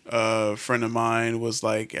 Coworker, friend of mine was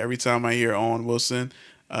like, every time I hear Owen Wilson,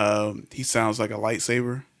 he sounds like a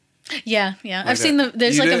lightsaber. Yeah. I've seen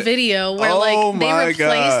there's a video where they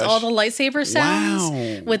replaced all the lightsaber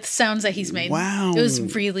sounds with sounds that he's made. Wow. It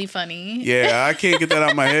was really funny. Yeah, I can't get that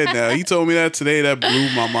out of my head now. He told me that today. That blew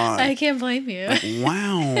my mind. I can't blame you.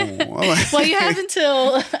 Wow. Well, you have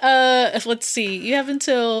until let's see. You have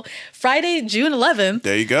until Friday, June 11th.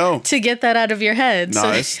 There you go. To get that out of your head.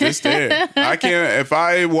 No, it's there. I can't. If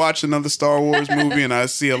I watch another Star Wars movie and I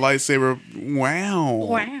see a lightsaber, wow.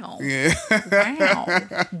 Yeah.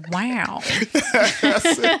 Wow.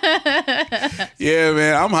 Yeah,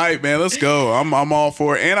 man. I'm hyped, man. Let's go. I'm all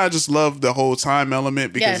for it. And I just love the whole time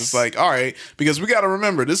element because it's like, all right, because we got to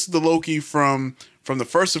remember, this is the Loki from the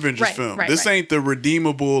first Avengers film. This ain't the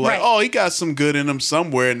redeemable, oh, he got some good in him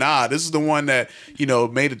somewhere. Nah, this is the one that,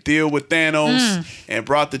 made a deal with Thanos and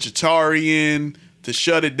brought the Chitauri in to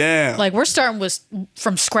shut it down. Like, we're starting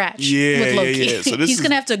from scratch with Loki. Yeah. So he's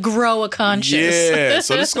gonna have to grow a conscience. Yeah.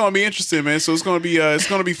 So this is gonna be interesting, man. So it's gonna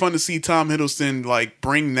be fun to see Tom Hiddleston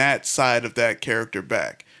bring that side of that character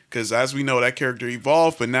back. Because as we know, that character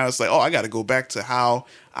evolved, but now it's like, oh, I got to go back to how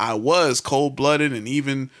I was, cold-blooded and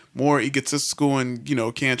even more egotistical and,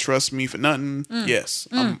 can't trust me for nothing. Yes,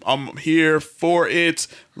 I'm here for it.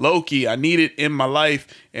 Loki, I need it in my life.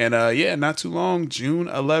 And not too long, June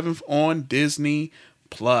 11th on Disney+.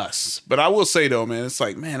 But I will say, though, man, it's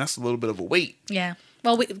like, man, that's a little bit of a wait. Yeah.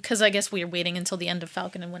 Well, because I guess we are waiting until the end of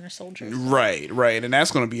Falcon and Winter Soldier. So. Right. And that's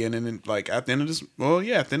going to be at the end of this, at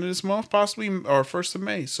the end of this month, possibly, or 1st of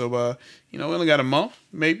May. So, we only got a month,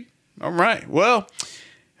 maybe. All right. Well,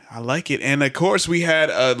 I like it. And, of course, we had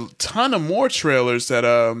a ton of more trailers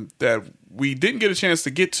that we didn't get a chance to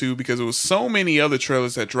get to because there was so many other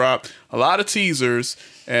trailers that dropped, a lot of teasers.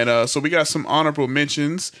 And so we got some honorable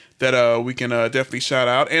mentions that we can definitely shout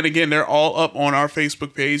out. And again, they're all up on our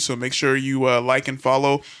Facebook page. So make sure you like and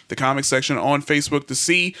follow the comic section on Facebook to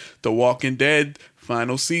see The Walking Dead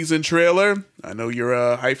final season trailer. I know you're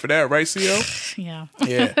hyped for that, right, CO? Yeah.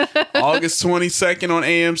 August 22nd on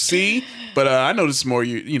AMC. But I know this is more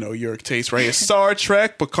your taste, right? It's Star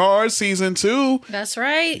Trek Picard season 2. That's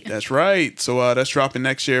right. So that's dropping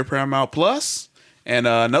next year, Paramount Plus. And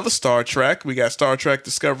another Star Trek. We got Star Trek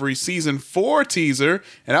Discovery season 4 teaser,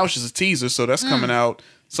 and that was just a teaser, so that's coming out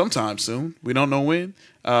sometime soon. We don't know when.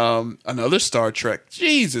 Another Star Trek.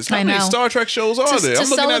 Jesus, how many Star Trek shows are there? I'm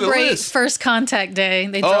looking at a list. First Contact Day,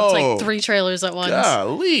 they dropped 3 trailers at once.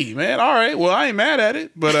 Golly, man. All right. Well, I ain't mad at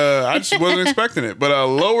it, but I just wasn't expecting it. But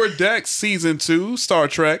Lower Decks season 2, Star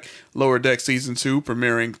Trek Lower Decks season 2,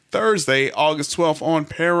 premiering Thursday, August 12th on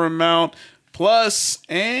Paramount Plus.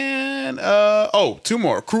 And 2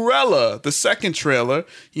 more. Cruella, the second trailer.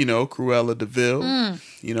 Cruella DeVille.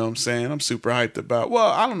 You know what I'm saying? I'm super hyped about. Well,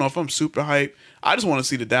 I don't know if I'm super hyped. I just want to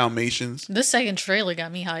see the Dalmatians. This second trailer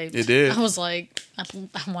got me hyped. It did. I was like, I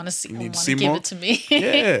want to see. I want see to give more? it to me.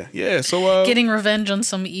 Yeah. So getting revenge on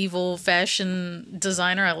some evil fashion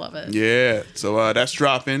designer. I love it. Yeah. So that's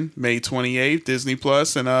dropping May 28th, Disney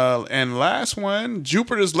Plus, and last one,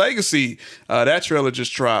 Jupiter's Legacy. That trailer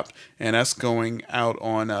just dropped, and that's going out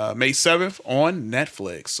on May 7th on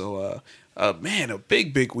Netflix. So man, a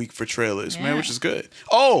big week for trailers, man, which is good.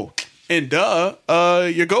 Oh, and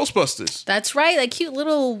your Ghostbusters. That's right. That cute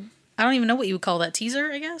little, I don't even know what you would call that,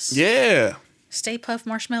 teaser, I guess. Yeah. Stay Puft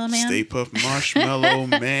Marshmallow Man. Stay Puft Marshmallow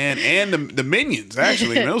Man. And the Minions,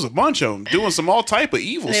 actually. Man, there was a bunch of them doing some all type of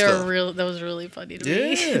evil stuff. That was really funny to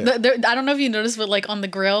me. I don't know if you noticed, but like on the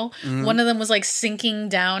grill, one of them was like sinking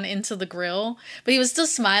down into the grill, but he was still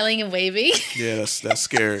smiling and waving. Yeah, that's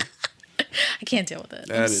scary. I can't deal with it.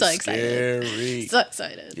 That I'm is so excited. Scary. So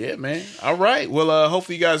excited. Yeah, man. All right. Well,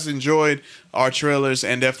 hopefully you guys enjoyed our trailers,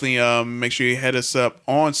 and definitely make sure you head us up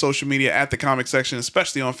on social media at the comic section,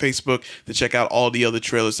 especially on Facebook, to check out all the other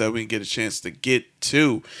trailers that we can get a chance to get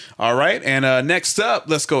to. All right. And next up,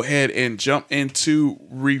 let's go ahead and jump into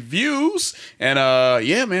reviews. And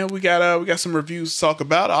yeah, man, we got some reviews to talk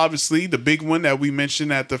about. Obviously, the big one that we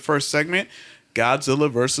mentioned at the first segment, Godzilla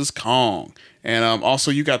vs. Kong. And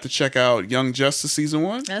also, you got to check out Young Justice Season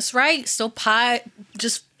 1. That's right. Still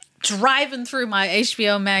just driving through my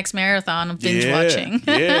HBO Max marathon of binge watching.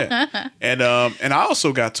 Yeah. And I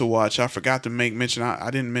also got to watch, I forgot to make mention,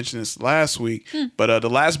 I didn't mention this last week, but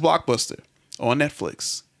The Last Blockbuster on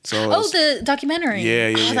Netflix. So the documentary.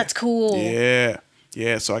 Yeah. Oh, that's cool.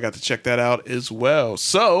 Yeah, so I got to check that out as well.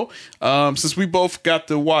 So, since we both got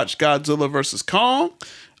to watch Godzilla vs. Kong,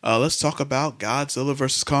 let's talk about Godzilla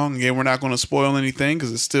vs. Kong. Again, we're not going to spoil anything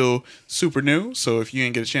because it's still super new. So if you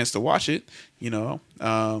didn't get a chance to watch it, you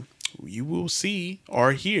will see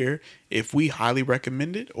or hear if we highly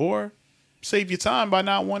recommend it or save your time by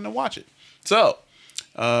not wanting to watch it. So,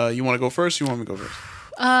 you want to go first? Or you want me to go first?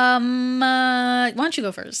 Why don't you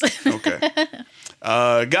go first? Okay.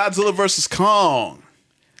 Godzilla vs. Kong.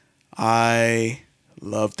 I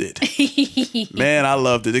loved it. Man, I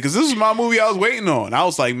loved it. Because this was my movie I was waiting on. I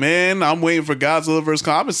was like, man, I'm waiting for Godzilla vs.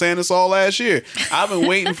 Kong. I've been saying this all last year. I've been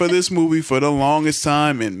waiting for this movie for the longest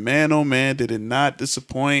time. And man, oh man, did it not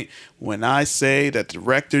disappoint when I say that the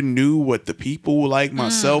director knew what the people like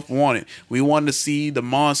myself wanted. We wanted to see the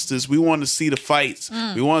monsters. We wanted to see the fights.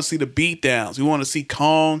 We want to see the beatdowns. We want to see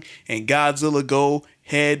Kong and Godzilla go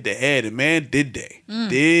head to head. And man, did they.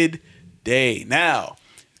 Did they. Now,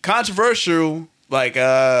 controversial. Like,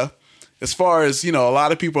 as far as, a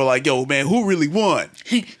lot of people are like, yo, man, who really won?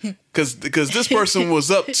 Because this person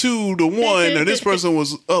was up 2-1, or this person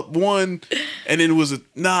was up 1, and then it was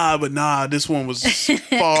this one was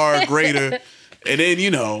far greater. And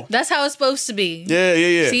then, that's how it's supposed to be.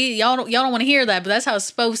 Yeah. See, y'all don't want to hear that, but that's how it's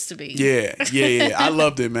supposed to be. Yeah. I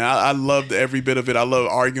loved it, man. I loved every bit of it. I love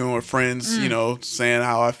arguing with friends, saying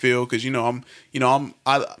how I feel. Because,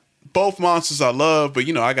 both monsters I love, but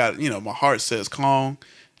I got, my heart says Kong.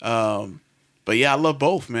 But yeah, I love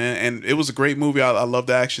both, man. And it was a great movie. I love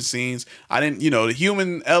the action scenes. I didn't, the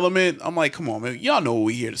human element, I'm like, come on, man. Y'all know what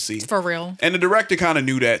we're here to see. For real. And the director kind of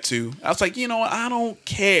knew that too. I was like, you know what? I don't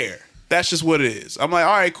care. That's just what it is. I'm like,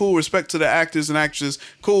 all right, cool. Respect to the actors and actresses.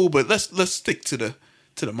 Cool. But let's stick to the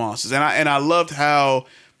monsters. And I loved how,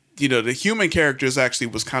 the human characters actually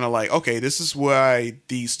was kind of like, okay, this is why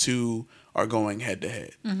these two are going head to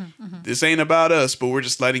head. This ain't about us, but we're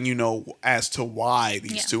just letting you know as to why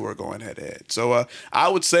these two are going head to head. So I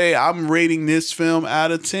would say I'm rating this film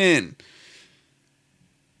out of 10.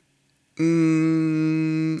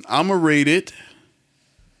 I'm gonna rate it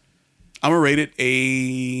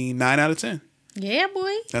a 9 out of 10. Yeah,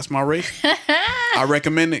 boy. That's my rating. I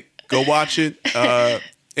recommend it. Go watch it.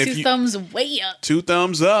 Two thumbs way up. 2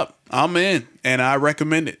 thumbs up. I'm in, and I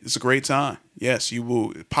recommend it. It's a great time. Yes, you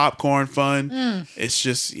will. Popcorn fun. It's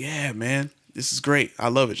just, yeah, man. This is great. I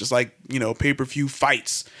love it. Just like, pay-per-view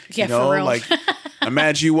fights. Yeah, for real. Like,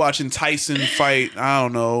 imagine you watching Tyson fight, I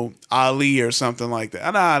don't know, Ali or something like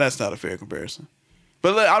that. Nah, that's not a fair comparison.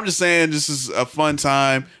 But look, I'm just saying this is a fun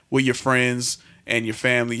time with your friends and your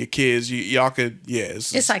family, your kids. Y'all could,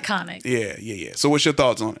 it's iconic. Yeah. So what's your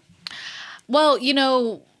thoughts on it? Well,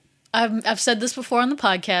 I've said this before on the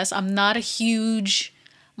podcast. I'm not a huge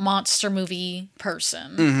monster movie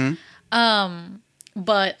person.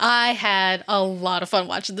 But I had a lot of fun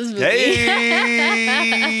watching this movie.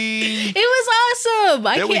 Hey! It was awesome.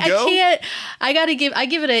 I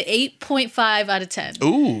give it an 8.5 out of 10.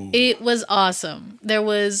 Ooh. It was awesome. There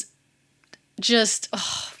was just,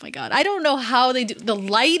 oh my God, I don't know how they do the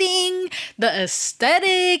lighting, the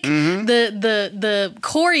aesthetic, the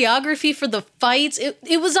choreography for the fights.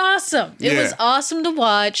 It was awesome. It was awesome to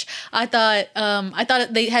watch. I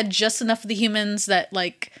thought they had just enough of the humans that,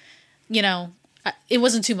 like, you know, it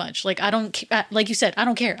wasn't too much. Like, like you said, I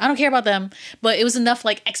don't care about them, but it was enough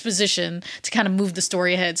like exposition to kind of move the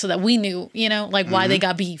story ahead so that we knew, you know, like why they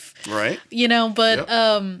got beef, right? You know, but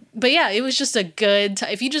yeah, it was just a good time.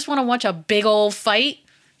 If you just want to watch a big old fight,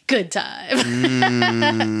 good time.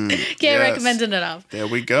 Can't recommend it enough. There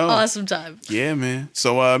we go. Awesome time. Yeah, man.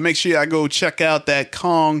 So make sure y'all go check out that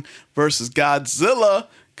Kong versus Godzilla,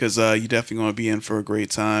 because you definitely going to be in for a great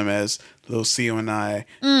time, as Lil Cio and I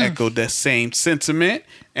echoed that same sentiment.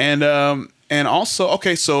 And also,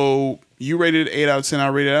 okay, so you rated 8 out of 10, I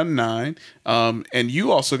rated out of 9. And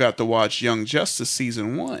you also got to watch Young Justice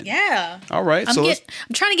season 1. Yeah. All right. I'm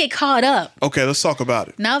trying to get caught up. Okay, let's talk about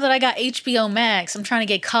it. Now that I got HBO Max, I'm trying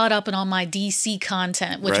to get caught up in all my DC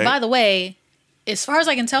content, which, Right. by the way, as far as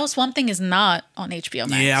I can tell, Swamp Thing is not on HBO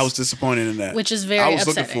Max. Yeah, I was disappointed in that. Which is very I was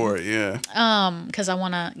upsetting. looking for it, yeah. Because I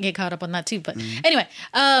want to get caught up on that too. But anyway,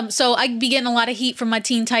 so I be getting a lot of heat from my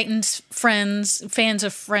Teen Titans fans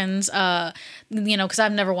of Friends, you know, because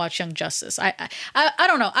I've never watched Young Justice. I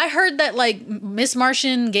don't know. I heard that, like, Miss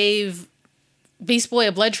Martian gave Beast Boy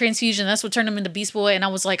a blood transfusion. That's what turned him into Beast Boy. And I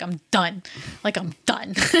was like, I'm done. Like, I'm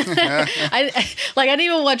done. I didn't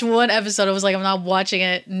even watch one episode. I was like, I'm not watching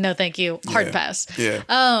it. No, thank you. Hard pass. Yeah.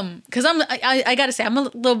 Because I gotta say, I'm a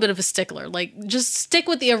little bit of a stickler. Like, just stick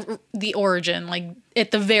with the origin. Like, at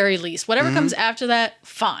the very least, whatever comes after that,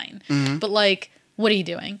 fine. But like, what are you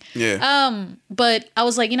doing? Yeah. But I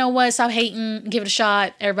was like, you know what? Stop hating. Give it a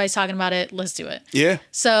shot. Everybody's talking about it. Let's do it. Yeah.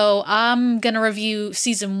 So I'm going to review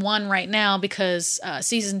season 1 right now because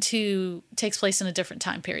season 2 takes place in a different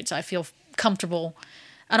time period. So I feel comfortable.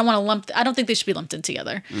 I don't think they should be lumped in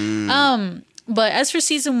together. But as for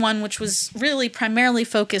season 1, which was really primarily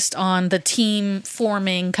focused on the team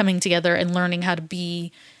forming, coming together, and learning how to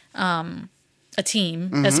be a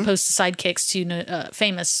team as opposed to sidekicks to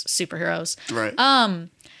famous superheroes. Right. I'm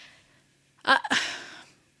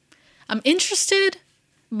interested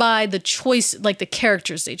by the choice, like the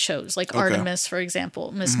characters they chose, like Artemis, for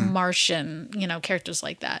example, Miss Martian, you know, characters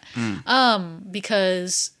like that.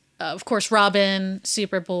 Because of course, Robin,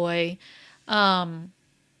 Superboy, are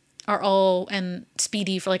all, and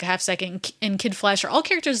Speedy for like a half second, and Kid Flash are all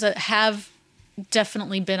characters that have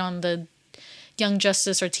definitely been on the Young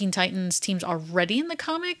Justice or Teen Titans teams already in the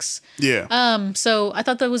comics. Yeah. So I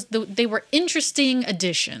thought they were interesting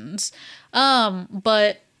additions.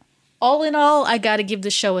 But all in all, I got to give the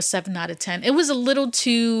show a 7 out of 10. It was a little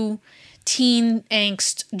too teen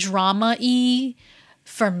angst drama-y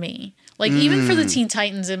for me. Like, even for the Teen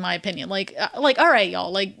Titans, in my opinion. Like, all right,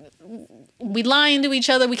 y'all. Like, we lying to each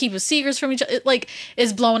other. We keep secrets from each other.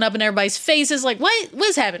 It's blowing up in everybody's faces. Like,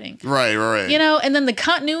 what's happening? Right. You know, and then the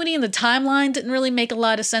continuity and the timeline didn't really make a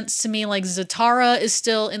lot of sense to me. Like, Zatara is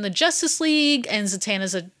still in the Justice League, and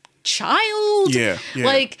Zatanna's a child. Yeah.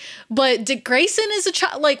 Like, but Dick Grayson is a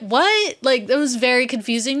child. Like, what? Like, it was very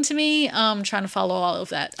confusing to me. Trying to follow all of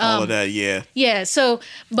that. All of that, yeah. Yeah. So,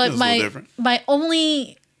 but my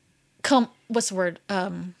only what's the word?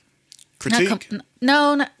 Critique?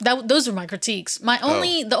 Those are my critiques. The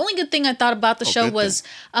only good thing I thought about the show was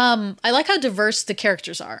I like how diverse the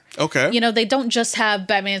characters are. Okay. You know, they don't just have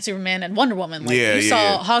Batman, Superman, and Wonder Woman. Like, you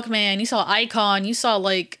saw Hawkman, you saw Icon, you saw,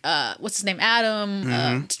 like, what's his name?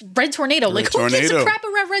 Adam, Red Tornado. Like, who gives a crap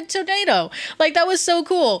about Red Tornado? Like, that was so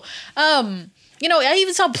cool. You know, I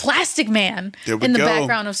even saw Plastic Man in the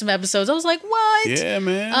background of some episodes. I was like, what? Yeah,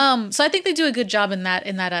 man. So I think they do a good job in that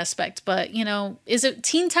aspect. But, you know, is it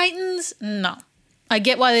Teen Titans? No. I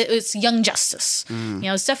get why it's Young Justice. You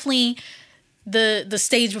know, it's definitely the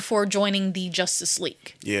stage before joining the Justice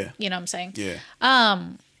League. Yeah. You know what I'm saying? Yeah.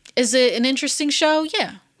 Is it an interesting show?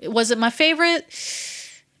 Yeah. Was it my favorite?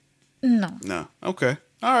 No. Okay.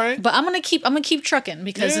 All right. But I'm gonna keep trucking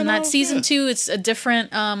because in that season 2, it's a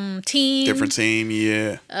different team. Different team,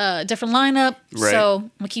 yeah. Different lineup. Right. So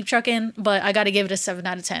I'm gonna keep trucking, but I got to give it a 7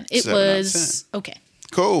 out of 10. It was okay.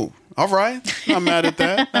 Cool. All right. Not mad at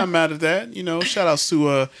that. You know, shout out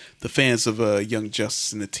to the fans of Young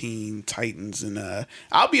Justice and the Teen Titans. And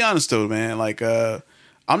I'll be honest though, man. Like,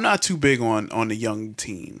 I'm not too big on the young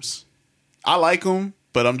teams. I like them,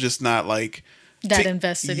 but I'm just not like that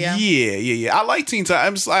invested. Yeah. Yeah. I like Teen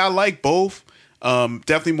Titans. I like both.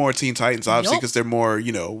 Definitely more Teen Titans, obviously, because they're more,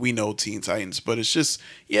 you know, we know Teen Titans. But it's just,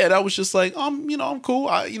 that was just like, you know, I'm cool.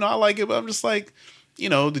 I like it, but I'm just like,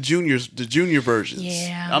 the junior versions.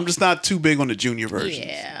 Yeah. I'm just not too big on the junior versions.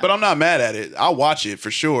 Yeah. But I'm not mad at it. I'll watch it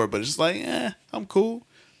for sure. But it's like, I'm cool.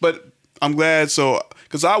 But I'm glad. So,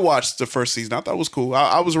 because I watched the first season, I thought it was cool.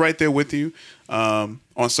 I was right there with you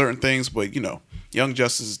on certain things. But Young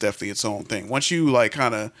Justice is definitely its own thing. Once you like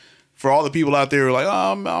kind of, for all the people out there who are like,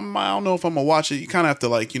 I don't know if I'm gonna watch it. You kind of have to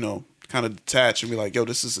like kind of detach and be like, yo,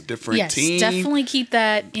 this is a different team. Yes, definitely keep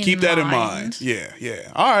that in mind.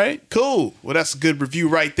 Yeah. All right, cool. Well, that's a good review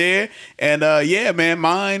right there. And man,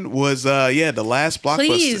 mine was The Last Blockbuster.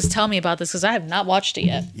 Please tell me about this because I have not watched it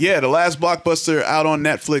yet. Yeah, The Last Blockbuster out on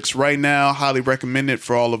Netflix right now. Highly recommend it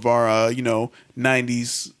for all of our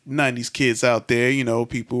 90s kids out there,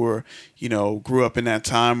 people who are, grew up in that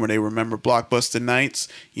time where they remember Blockbuster nights.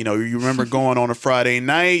 You remember going on a Friday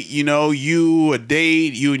night, you, a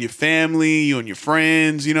date, you and your family, you and your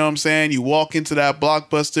friends, you know what I'm saying? You walk into that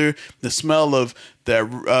Blockbuster, the smell of that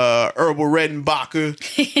herbal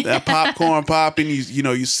Redenbacher, that popcorn popping,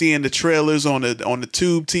 you seeing the trailers on the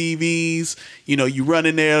tube TVs, you run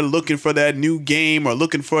in there looking for that new game or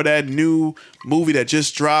looking for that new movie that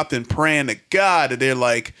just dropped and praying to God that they're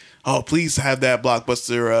like, oh, please have that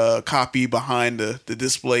Blockbuster copy behind the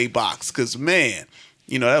display box. Because, man,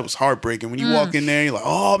 that was heartbreaking. When you walk in there, you're like,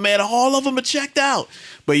 oh, man, all of them are checked out.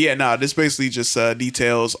 But, yeah, this basically just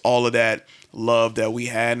details all of that love that we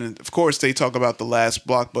had. And, of course, they talk about the last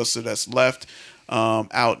Blockbuster that's left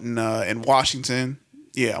out in Washington.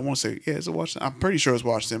 Yeah, I want to say, is it Washington? I'm pretty sure it's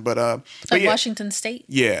Washington. But Washington State?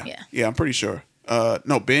 Yeah, I'm pretty sure.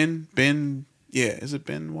 No, Ben. Yeah, is it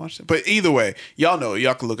Ben Washington? But either way, y'all know.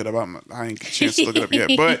 Y'all can look it up. I ain't get a chance to look it up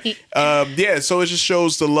yet. But so it just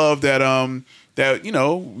shows the love that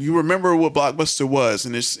you remember what Blockbuster was,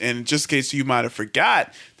 and just in case you might have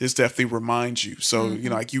forgot, this definitely reminds you. So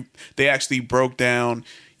they actually broke down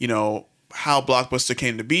how Blockbuster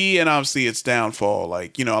came to be, and obviously its downfall.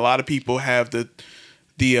 Like a lot of people have the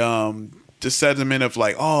sentiment of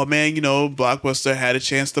like, oh man, Blockbuster had a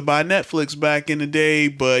chance to buy Netflix back in the day,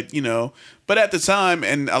 but at the time,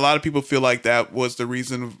 and a lot of people feel like that was the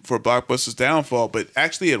reason for Blockbuster's downfall, but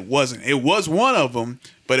actually it wasn't. It was one of them,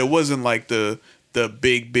 but it wasn't like the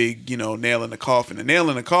big nail in the coffin. The nail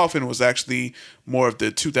in the coffin was actually more of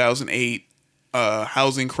the 2008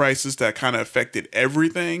 housing crisis that kind of affected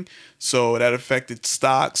everything. So that affected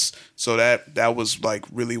stocks. So that was like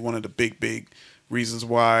really one of the big reasons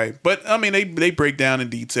why. But I mean, they break down in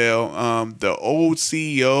detail. The old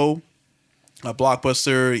CEO of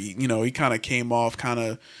Blockbuster, he kind of came off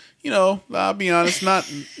I'll be honest, not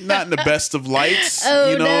in the best of lights.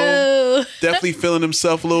 Oh, no. Definitely feeling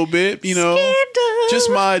himself a little bit, Scandal.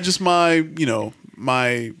 just my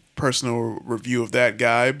my personal review of that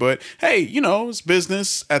guy. But hey, it's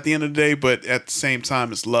business at the end of the day, but at the same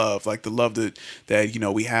time it's love, like the love that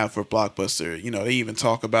we have for Blockbuster. They even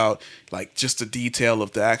talk about like just the detail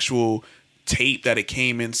of the actual tape that it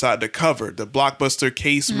came inside the cover, the Blockbuster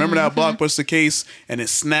case. Remember that Blockbuster case, and it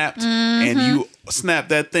snapped, and you snapped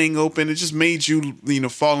that thing open. It just made you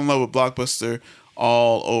fall in love with Blockbuster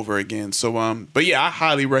all over again. So but yeah, I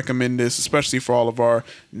highly recommend this, especially for all of our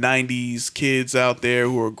 90s kids out there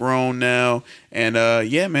who are grown now. And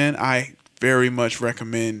yeah, man, I very much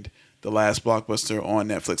recommend The Last Blockbuster on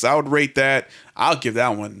Netflix. I would rate that, I'll give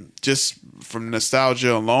that one, just from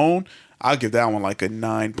nostalgia alone, I'll give that one like a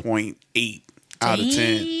 9.8 out of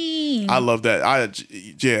 10. I love that.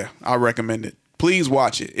 I recommend it. Please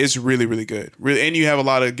watch it. It's really, really good. Really, and you have a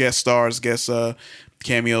lot of guest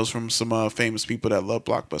cameos from some famous people that love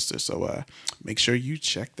Blockbuster. So make sure you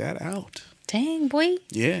check that out. Dang, boy.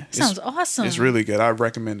 Yeah. Sounds awesome. It's really good. I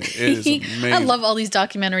recommend it. It is amazing. I love all these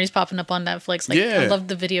documentaries popping up on Netflix. I love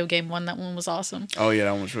the video game one. That one was awesome. Oh, yeah.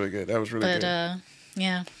 That one was really good. That was really good.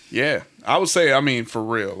 Yeah. Yeah. I would say, I mean, for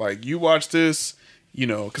real, like you watch this,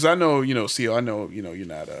 because I know, CEO, I know, you're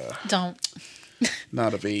not Don't.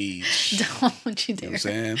 Not of age. Don't you dare. You know what I'm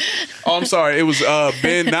saying? Oh, I'm sorry. It was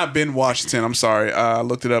not Ben Washington. I'm sorry. I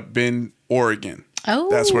looked it up. Bend, Oregon. Oh.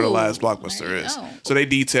 That's where The Last Blockbuster is. So they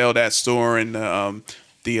detail that store and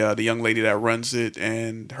the young lady that runs it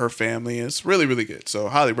and her family. It's really, really good. So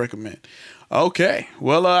highly recommend. Okay.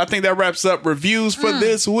 Well, I think that wraps up reviews for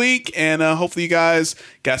this week. And hopefully you guys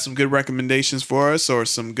got some good recommendations for us or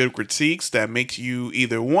some good critiques that make you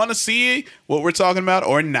either want to see what we're talking about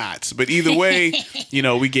or not. But either way,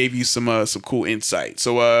 we gave you some cool insight.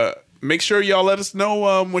 So make sure y'all let us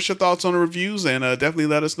know what's your thoughts on the reviews, and definitely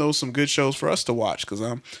let us know some good shows for us to watch, because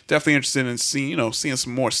I'm definitely interested in seeing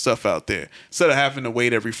some more stuff out there instead of having to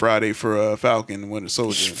wait every Friday for Falcon Winter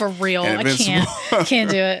Soldier. For real, I can't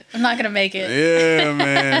do it. I'm not gonna make it. Yeah,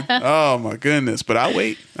 man. Oh my goodness, but I'll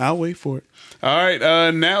wait for it. All right,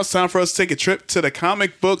 now it's time for us to take a trip to the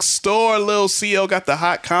comic book store. Lil CL got the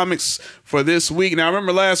hot comics for this week. Now, I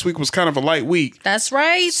remember last week was kind of a light week. That's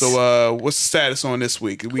right. So, what's the status on this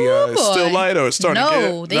week? Are we still light or starting to get?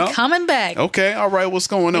 No, they coming back. Okay, all right. What's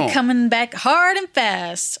going on? They coming back hard and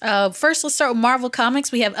fast. First, let's start with Marvel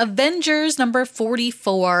Comics. We have Avengers number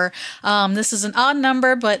 44. This is an odd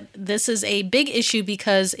number, but this is a big issue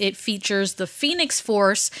because it features the Phoenix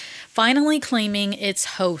Force finally claiming its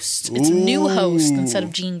host. Its new host instead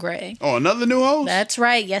of Jean Grey. Oh, another new host? That's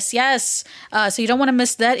right. Yes. So you don't want to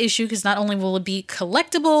miss that issue because not only will it be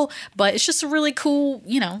collectible, but it's just a really cool,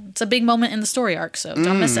 it's a big moment in the story arc. So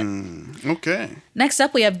don't miss it. Okay. Next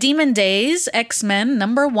up, we have Demon Days, X-Men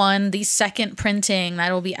number 1, the second printing.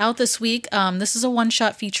 That will be out this week. This is a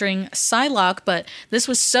one-shot featuring Psylocke, but this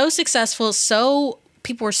was so successful,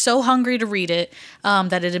 people were so hungry to read it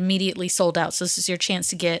that it immediately sold out. So this is your chance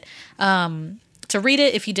to get to read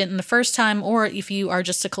it if you didn't the first time, or if you are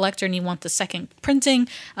just a collector and you want the second printing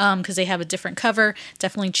because they have a different cover.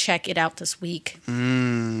 Definitely check it out this week.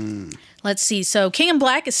 Let's see. So King in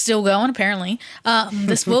Black is still going, apparently.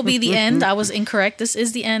 This will be the end. I was incorrect. This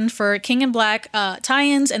is the end for King in Black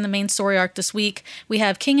tie-ins and the main story arc this week. We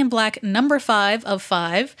have King in Black number 5 of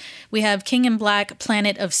 5. We have King in Black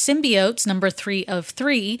Planet of Symbiotes number 3 of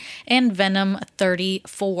 3. And Venom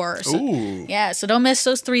 34. So don't miss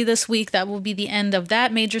those 3 this week. That will be the end of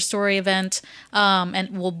that major story event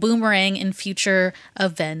and will boomerang in future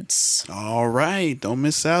events. All right. Don't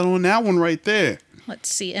miss out on that one right there.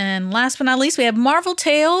 Let's see. And last but not least, we have Marvel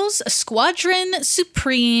Tales Squadron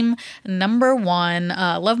Supreme number 1.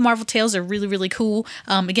 Love Marvel Tales. They're really, really cool.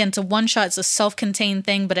 Again, it's a one-shot. It's a self-contained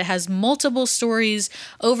thing, but it has multiple stories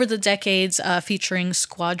over the decades featuring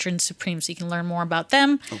Squadron Supreme, so you can learn more about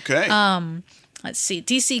them. Okay. Let's see.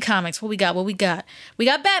 DC Comics. What we got? We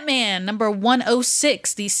got Batman number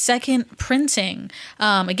 106, the second printing.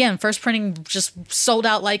 Again, first printing just sold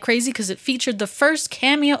out like crazy because it featured the first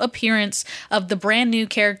cameo appearance of the brand new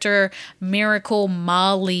character Miracle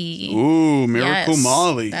Molly. Ooh, Miracle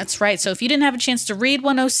Molly. That's right. So if you didn't have a chance to read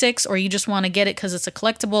 106 or you just want to get it because it's a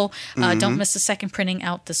collectible, don't miss the second printing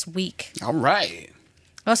out this week. All right.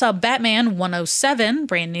 We also have Batman 107,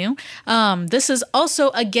 brand new. This is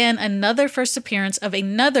also, again, another first appearance of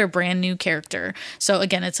another brand new character. So,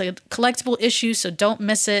 again, it's a collectible issue, so don't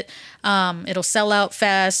miss it. It'll sell out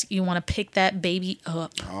fast. You want to pick that baby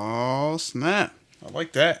up. Oh, snap. I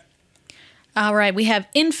like that. All right, we have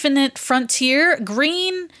Infinite Frontier,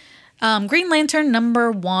 Green Lantern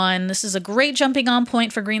number 1. This is a great jumping on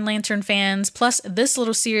point for Green Lantern fans. Plus, this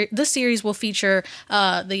series will feature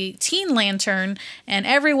the Teen Lantern and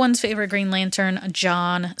everyone's favorite Green Lantern,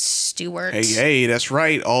 John Stewart. Hey, that's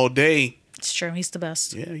right. All day. It's true. He's the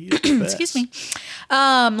best. Yeah, he's the best. Excuse me.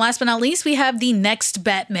 Last but not least, we have The Next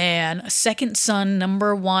Batman, Second Son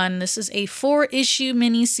number 1. This is a 4-issue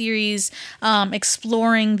miniseries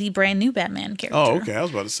exploring the brand new Batman character. Oh, okay. I was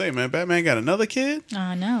about to say, man, Batman got another kid?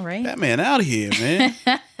 I know, right? Batman out of here, man.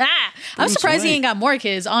 I'm surprised he ain't got more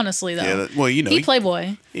kids, honestly, though. Yeah, well, he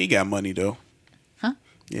Playboy. He got money, though. Huh?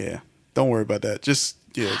 Yeah. Don't worry about that.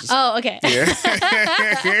 Oh, okay. Yeah.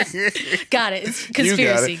 Got it. It's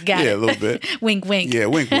conspiracy. Got it. Yeah, a little bit. Wink, wink. Yeah,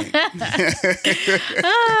 wink, wink. All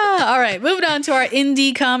right. Moving on to our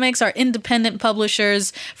indie comics, our independent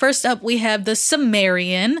publishers. First up, we have The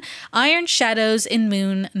Sumerian, Iron Shadows in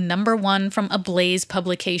Moon, number 1 from Ablaze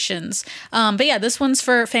Publications. But yeah, this one's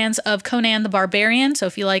for fans of Conan the Barbarian. So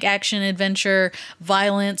if you like action, adventure,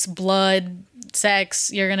 violence, blood,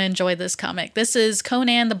 sex, you're gonna enjoy this comic. This is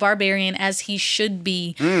Conan the Barbarian as he should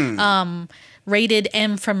be. Rated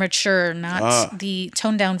M for mature, not the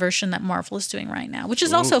toned down version that Marvel is doing right now, which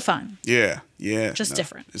is also fine. Yeah. Just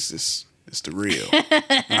different. It's the real.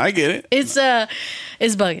 I get it. It's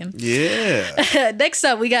bugging. Yeah. Next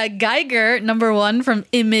up, we got Geiger number 1 from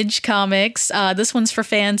Image Comics. This one's for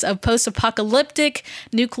fans of post-apocalyptic,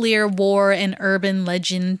 nuclear war, and urban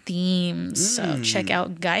legend themes. So check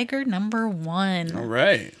out Geiger number 1. All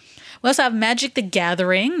right. We also have Magic the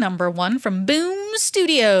Gathering, number 1 from Boom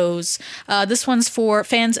Studios. This one's for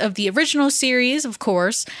fans of the original series, of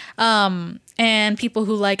course, and people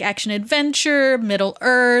who like action-adventure,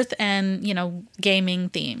 Middle-earth, and, gaming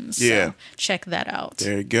themes. Yeah. So check that out.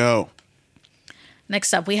 There you go.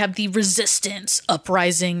 Next up, we have The Resistance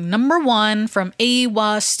Uprising, number 1 from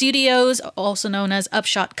Awa Studios, also known as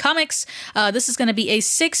Upshot Comics. This is going to be a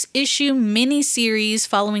 6-issue mini-series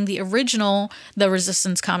following the original The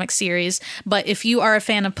Resistance comic series. But if you are a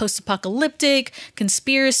fan of post-apocalyptic,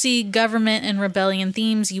 conspiracy, government, and rebellion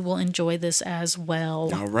themes, you will enjoy this as well.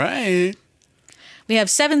 All right. We have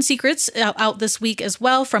 7 Secrets out this week as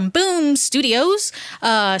well from Boom Studios.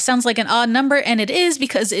 Sounds like an odd number, and it is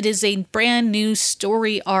because it is a brand new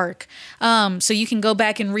story arc. So you can go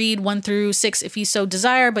back and read 1 through 6 if you so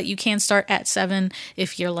desire, but you can start at 7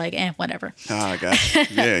 if you're like, whatever. I got you.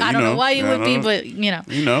 Yeah, I don't know why you would be, but you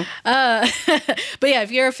know. But yeah,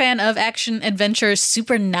 if you're a fan of action, adventure,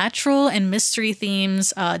 supernatural, and mystery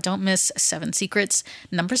themes, don't miss 7 Secrets,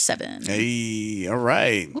 number 7. Hey, all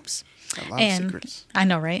right. Oops. A lot of secrets. I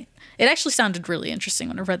know, right? It actually sounded really interesting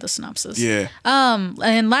when I read the synopsis. Yeah.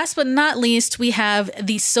 And last but not least, we have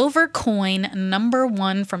The Silver Coin, number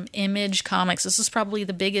 1 from Image Comics. This is probably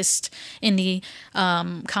the biggest indie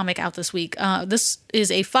comic out this week. This is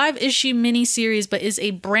a 5-issue miniseries, but is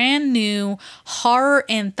a brand new horror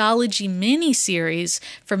anthology miniseries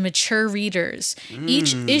for mature readers.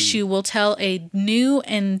 Each issue will tell a new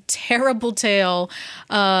and terrible tale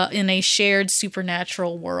in a shared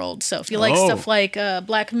supernatural world. So if you like stuff like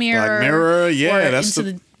Black Mirror, yeah, that's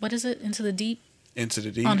what is it? Into the Deep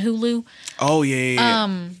on Hulu. Oh yeah.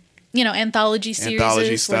 Anthology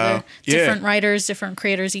series style. Where different writers, different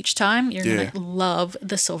creators each time. You're gonna love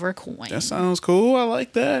The Silver Coin. That sounds cool. I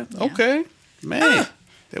like that. Yeah. Okay, man.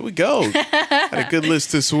 There we go. Had a good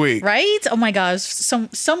list this week. Right? Oh my gosh.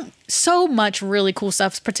 So much really cool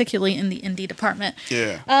stuff, particularly in the indie department.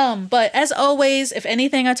 Yeah. But as always, if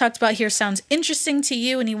anything I talked about here sounds interesting to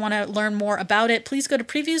you and you want to learn more about it, please go to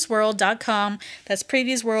previewsworld.com. That's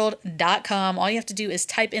previewsworld.com. All you have to do is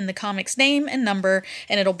type in the comic's name and number,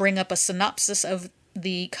 and it'll bring up a synopsis of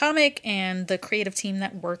the comic and the creative team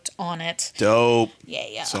that worked on it. Dope.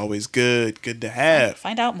 Yeah. It's always good. Good to have.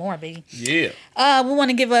 Find out more, baby. Yeah. We want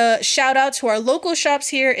to give a shout out to our local shops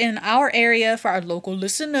here in our area for our local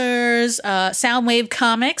listeners. Soundwave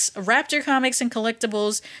Comics, Raptor Comics and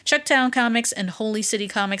Collectibles, Chucktown Comics and Holy City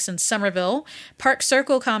Comics in Somerville, Park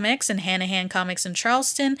Circle Comics and Hanahan Comics in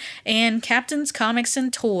Charleston, and Captain's Comics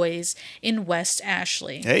and Toys in West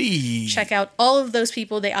Ashley. Hey. Check out all of those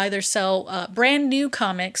people. They either sell brand new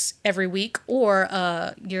comics every week or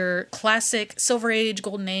your classic Silver Age,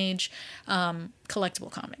 Golden Age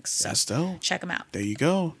collectible comics. So that's dope. Check them out. There you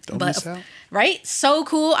go. Don't miss out. Right? So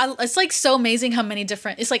cool. It's like so amazing how many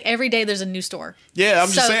different. It's like every day there's a new store. Yeah, I'm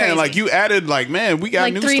just saying. Crazy. Like you added, like man, we got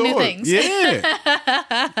like new 3 stores. New things. Yeah,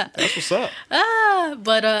 that's what's up.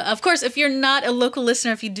 But of course, if you're not a local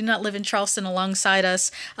listener, if you do not live in Charleston alongside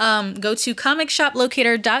us, go to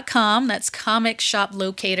comicshoplocator.com. That's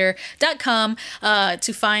comicshoplocator.com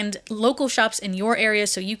to find local shops in your area,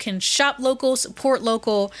 so you can shop local, support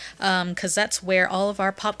local, because that's where all of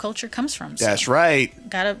our pop culture comes from. So that's right.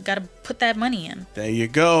 Gotta put that money in. There you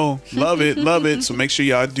go. Love it, love it. So make sure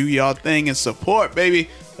y'all do y'all thing and support, baby.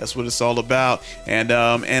 That's what it's all about.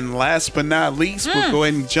 And last but not least, we'll go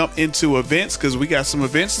ahead and jump into events because we got some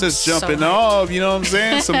events that's jumping off. You know what I'm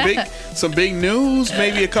saying? Some big news.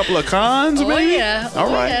 Maybe a couple of cons. Maybe. Yeah. All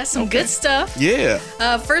right. Yeah. Some good stuff. Yeah.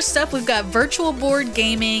 First up, we've got virtual board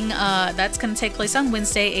gaming. That's going to take place on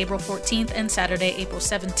Wednesday, April 14th, and Saturday, April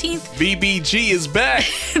 17th. VBG is back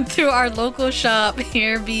through our local shop,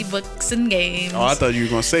 Here Be Books and Games. Oh, I thought you were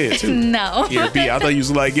going to say it too. No. Here Be. I thought you was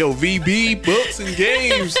like, yo, VB Books and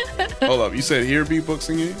Games. Hold up, you said Here Be Books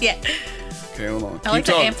and Games? Yeah. Okay, hold on. I like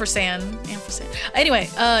the ampersand. Anyway,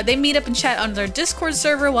 they meet up and chat on their Discord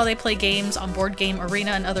server while they play games on Board Game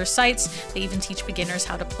Arena and other sites. They even teach beginners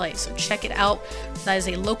how to play. So check it out. That is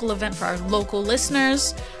a local event for our local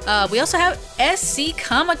listeners. We also have SC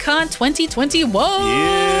Comic-Con 2021.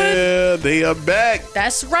 Yeah, they are back.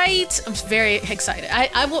 That's right. I'm very excited.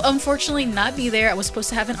 I will unfortunately not be there. I was supposed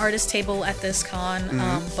to have an artist table at this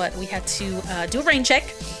con, but we had to do a rain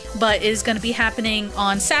check. But it is going to be happening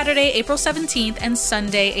on Saturday, April 17th and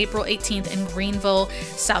Sunday, April 18th in Greenville,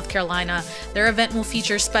 South Carolina. Their event will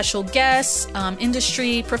feature special guests,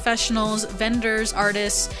 industry professionals, vendors,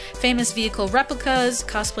 artists, famous vehicle replicas,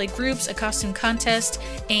 cosplay groups, a costume contest,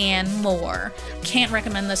 and more. Can't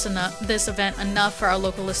recommend this event enough for our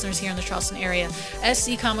local listeners here in the Charleston area.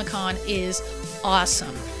 SC Comic-Con is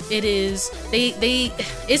awesome. It is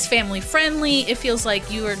it's family friendly. It feels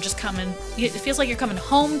like you are just coming. It feels like you're coming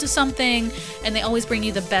home to something, and they always bring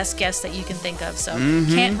you the best guests that you can think of. So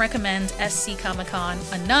can't recommend SC Comic-Con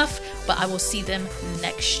enough. But I will see them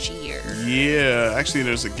next year. Yeah, actually,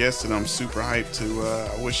 there's a guest that I'm super hyped to.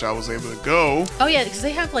 I wish I was able to go. Oh yeah, because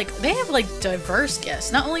they have diverse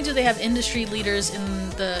guests. Not only do they have industry leaders in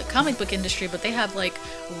the comic book industry, but they have like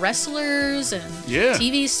wrestlers and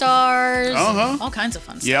TV stars, and all kinds of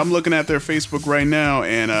fun stuff. Yeah, I'm looking at their Facebook right now,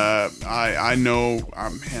 and I know,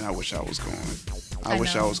 man, I wish I was going. I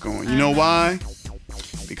wish I was going. You know why?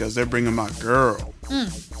 Because they're bringing my girl,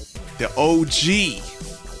 the OG,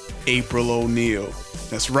 April O'Neil.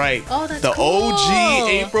 That's right. Oh, that's the cool. OG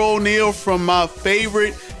April O'Neil from my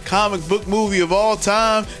favorite comic book movie of all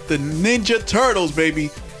time, the Ninja Turtles, baby.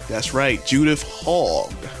 That's right, Judith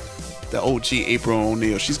Hogg, the OG April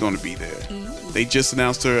O'Neil. She's going to be there. They just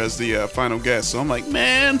announced her as the final guest, so I'm like,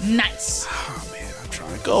 man. Nice. Oh, man, I'm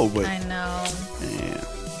trying to go, but. I know. Man.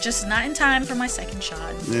 Just not in time for my second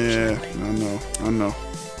shot. Yeah, I know.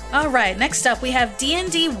 All right, next up we have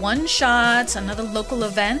D&D One Shots, another local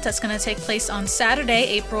event that's going to take place on Saturday,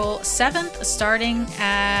 April 7th, starting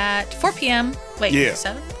at 4 p.m. Wait, yeah.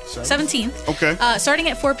 17th. Okay. Starting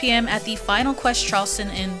at 4 p.m. at the Final Quest Charleston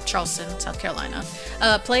in Charleston, South Carolina.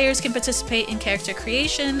 Players can participate in character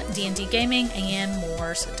creation, D&D gaming, and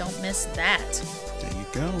more, so don't miss that. There you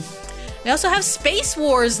go. We also have Space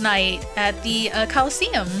Wars night at the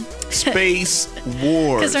Coliseum. Space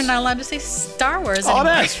Wars. Because they're not allowed to say Star Wars anymore. Oh,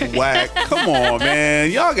 that's whack. Come on,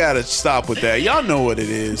 man. Y'all gotta stop with that. Y'all know what it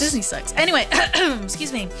is. Disney sucks. Anyway,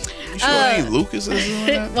 excuse me. You sure ain't Lucas is doing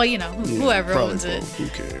that? Well, you know, whoever owns it. Who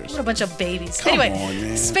cares? What a bunch of babies. Come anyway, on,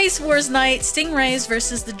 man. Space Wars night, Stingrays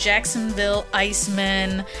versus the Jacksonville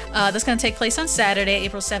Icemen. That's going to take place on Saturday,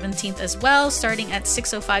 April 17th as well, starting at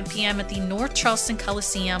 6:05 p.m. at the North Charleston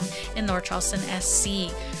Coliseum in North Charleston,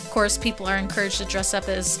 SC. Of course, people are encouraged to dress up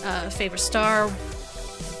as favorite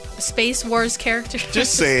Space Wars characters.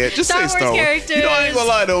 Just say it. Just say Star Wars. Characters. You know, I ain't gonna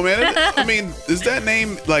lie though, man. I mean, is that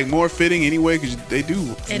name like more fitting anyway? Because they do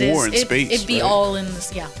war in space. It'd be right? all in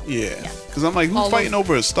this, yeah. Yeah. Because I'm like, who's fighting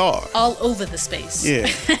over a star? All over the space. Yeah.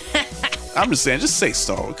 I'm just saying, just say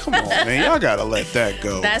Star Wars. Come on, man. Y'all gotta let that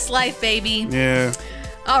go. That's life, baby. Yeah.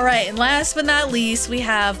 All right, and last but not least, we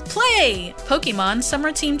have Play Pokemon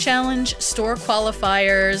Summer Team Challenge Store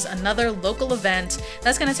Qualifiers, another local event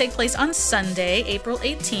that's going to take place on Sunday, April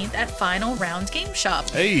 18th at Final Round Game Shop.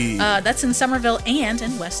 Hey. That's in Somerville and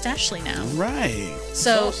in West Ashley now. Right.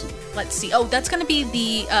 So awesome. Let's see. Oh, that's going to be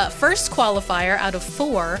the first qualifier out of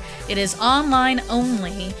 4. It is online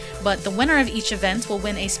only, but the winner of each event will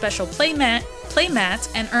win a special playmat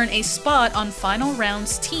and earn a spot on Final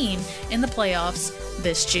Round's team in the playoffs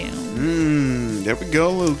this June. There we go. A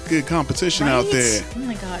little good competition out there. Oh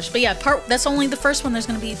my gosh. But yeah, that's only the first one. There's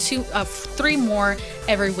going to be 3 more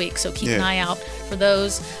every week, so keep an eye out for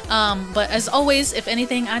those. But as always, if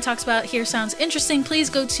anything I talked about here sounds interesting, please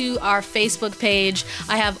go to our Facebook page.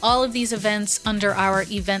 I have all of these events under our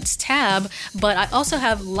events tab, but I also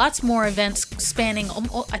have lots more events spanning,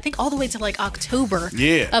 I think, all the way to like October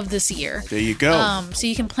of this year. There you go. So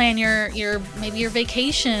you can plan your maybe your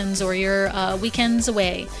vacations or your weekends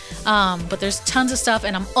away. But there's tons of stuff,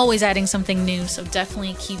 and I'm always adding something new, so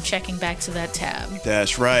definitely keep checking back to that tab.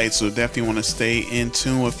 That's right. So definitely want to stay in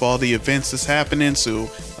tune with all the events that's happening. So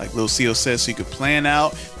like Lil Seal says, so you could plan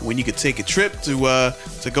out when you could take a trip to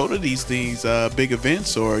go to these big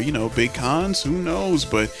events or, you know, big cons. Who knows?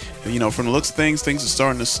 But, you know, from the looks of things are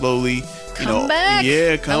starting to slowly come back.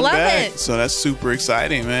 Yeah, come back. It. So that's super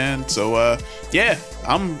exciting, man. So okay,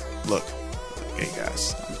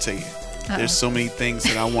 guys, I'm tell you. There's so many things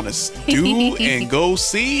that I want to do and go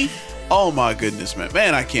see. Oh my goodness, man.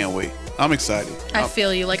 Man, I can't wait. I'm excited. I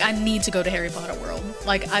feel you. Like, I need to go to Harry Potter World.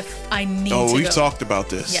 Like, I need to Oh, we've talked about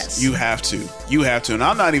this. Yes. You have to. You have to. And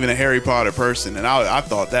I'm not even a Harry Potter person. And I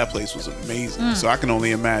thought that place was amazing. So I can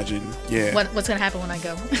only imagine. Yeah. What's going to happen when I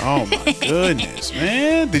go? Oh my goodness,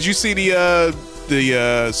 man. Did you see the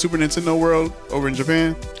Super Nintendo World over in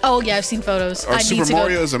Japan? Oh, yeah. I've seen photos. Or Super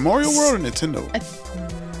Mario. Is it Mario World or Nintendo?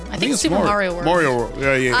 I think it's Super Mario World. Mario World.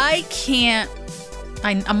 Yeah. I can't.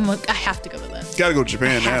 I have to go to that. Got to go to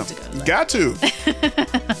Japan now. Got to.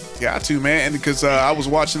 Got to, man. And because I was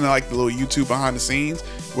watching like the little YouTube behind the scenes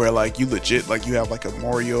where like you legit like you have like a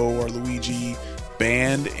Mario or Luigi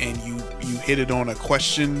band and you hit it on a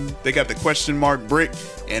question. They got the question mark brick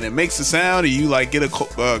and it makes a sound and you like get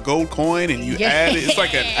a gold coin and you add it. It's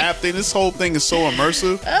like an app thing. This whole thing is so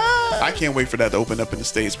immersive. I can't wait for that to open up in the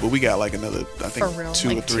States, but we got like another, I think, real, 2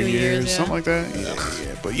 like or 3 2 years, something like that. Yeah.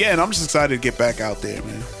 But yeah, and I'm just excited to get back out there,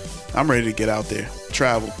 man. I'm ready to get out there,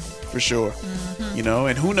 travel for sure. You know,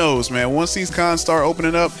 and who knows, man, once these cons start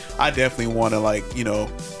opening up, I definitely want to, like, you know,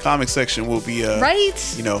 comic section will be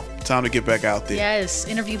right, you know, time to get back out there. Yes,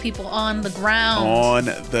 interview people on the ground,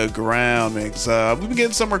 man, 'cause we've been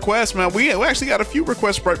getting some requests, man. We actually got a few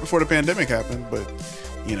requests right before the pandemic happened, but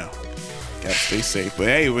you know, gotta stay safe. But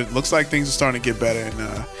hey, it looks like things are starting to get better,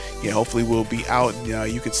 and yeah, hopefully we'll be out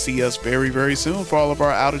and you can see us very, very soon for all of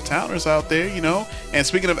our out-of-towners out there, you know. And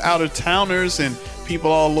speaking of out-of-towners and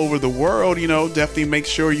people all over the world, you know, definitely make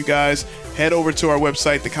sure you guys head over to our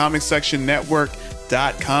website, thecomicsectionnetwork.com.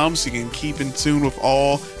 comicsectionnetwork.com, so you can keep in tune with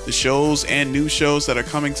all the shows and new shows that are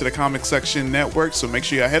coming to the Comic Section Network. So make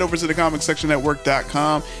sure you head over to the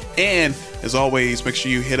comicsectionnetwork.com, and as always, make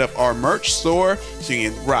sure you hit up our merch store so you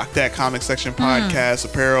can rock that Comic Section podcast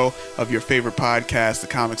apparel of your favorite podcast, the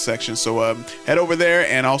Comic Section. So head over there,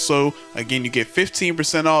 and also again, you get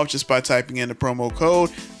 15% off just by typing in the promo code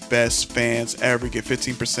Best Fans Ever. Get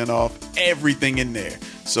 15% off everything in there.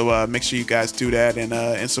 So make sure you guys do that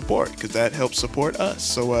and support, because that helps support us.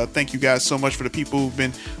 So thank you guys so much for the people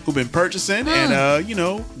who've been purchasing,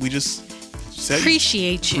 and we just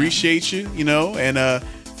appreciate you, and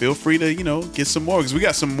feel free to get some more, because we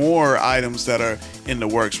got some more items that are in the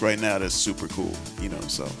works right now that's super cool.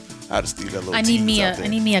 So I just leave that little. I need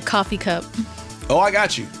me a coffee cup. Oh, I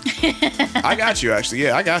got you. I got you, actually.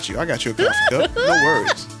 Yeah, I got you a coffee cup. No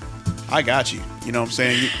worries. I got you. You know what I'm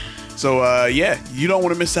saying? So, you don't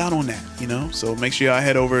want to miss out on that, So make sure y'all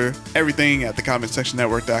head over everything at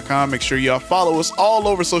thecomicsectionnetwork.com. Make sure y'all follow us all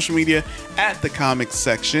over social media at The Comic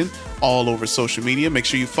Section, all over social media. Make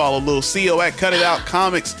sure you follow Lil CO at Cut It Out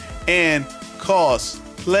Comics and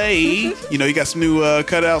Cosplay. You got some new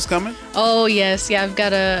cutouts coming? Oh, yes. Yeah, I've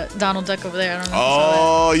got a Donald Duck over there. I don't know if you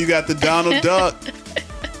saw that. You got the Donald Duck.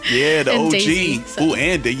 Yeah, the and OG. Daisy, so. Ooh,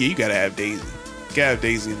 and you got to have Daisy. You got to have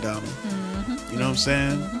Daisy and Donald. You know what I'm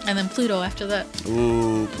saying? And then Pluto after that.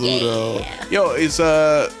 Ooh, Pluto. Yeah. Yo, is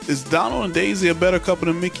Donald and Daisy a better couple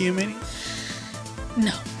than Mickey and Minnie?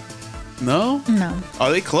 No. No? No. Are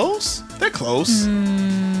they close? They're close.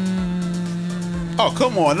 Oh,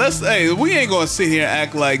 come on. We ain't gonna sit here and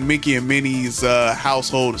act like Mickey and Minnie's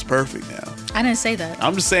household is perfect now. I didn't say that.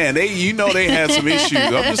 I'm just saying they had some issues.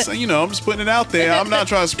 I'm just putting it out there. I'm not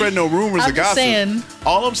trying to spread no rumors or gossip.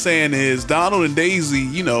 All I'm saying is Donald and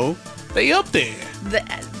Daisy, they up there.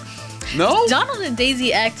 No? Donald and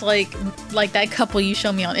Daisy act like that couple you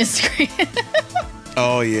show me on Instagram.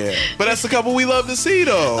 Oh, yeah. But that's the couple we love to see,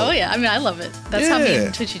 though. Oh, yeah. I mean, I love it. That's how me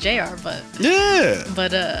and Twitchy J are, but... Yeah.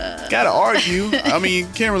 But, gotta argue. I mean, you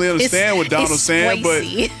can't really understand what Donald's saying, but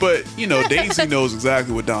Daisy knows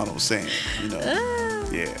exactly what Donald's saying,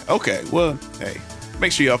 Yeah. Okay. Well, hey.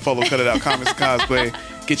 Make sure y'all follow Cut It Out Comics and Cosplay.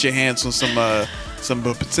 Get your hands on some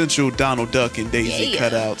potential Donald Duck and Daisy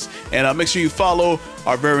cutouts. And make sure you follow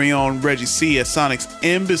our very own Reggie C at Sonic's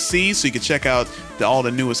Embassy, so you can check out all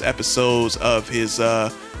the newest episodes of his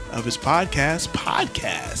podcasts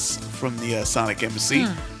from the Sonic Embassy.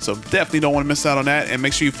 So definitely don't want to miss out on that. And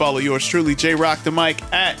make sure you follow yours truly, J Rock the Mic,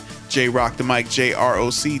 at J Rock the Mic,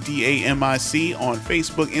 JROCDAMIC on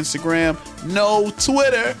Facebook, Instagram, no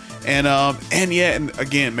Twitter. And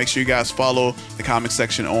again, make sure you guys follow the Comic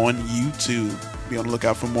Section on YouTube. Be on the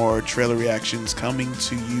lookout for more trailer reactions coming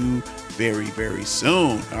to you very, very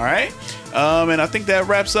soon. All right. And I think that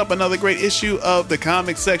wraps up another great issue of the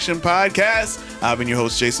Comic Section podcast. I've been your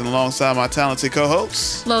host, Jason, alongside my talented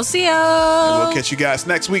co-hosts, Lucio. And we'll catch you guys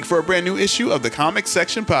next week for a brand new issue of the Comic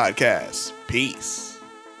Section podcast. Peace.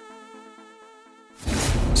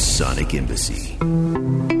 Sonic Embassy.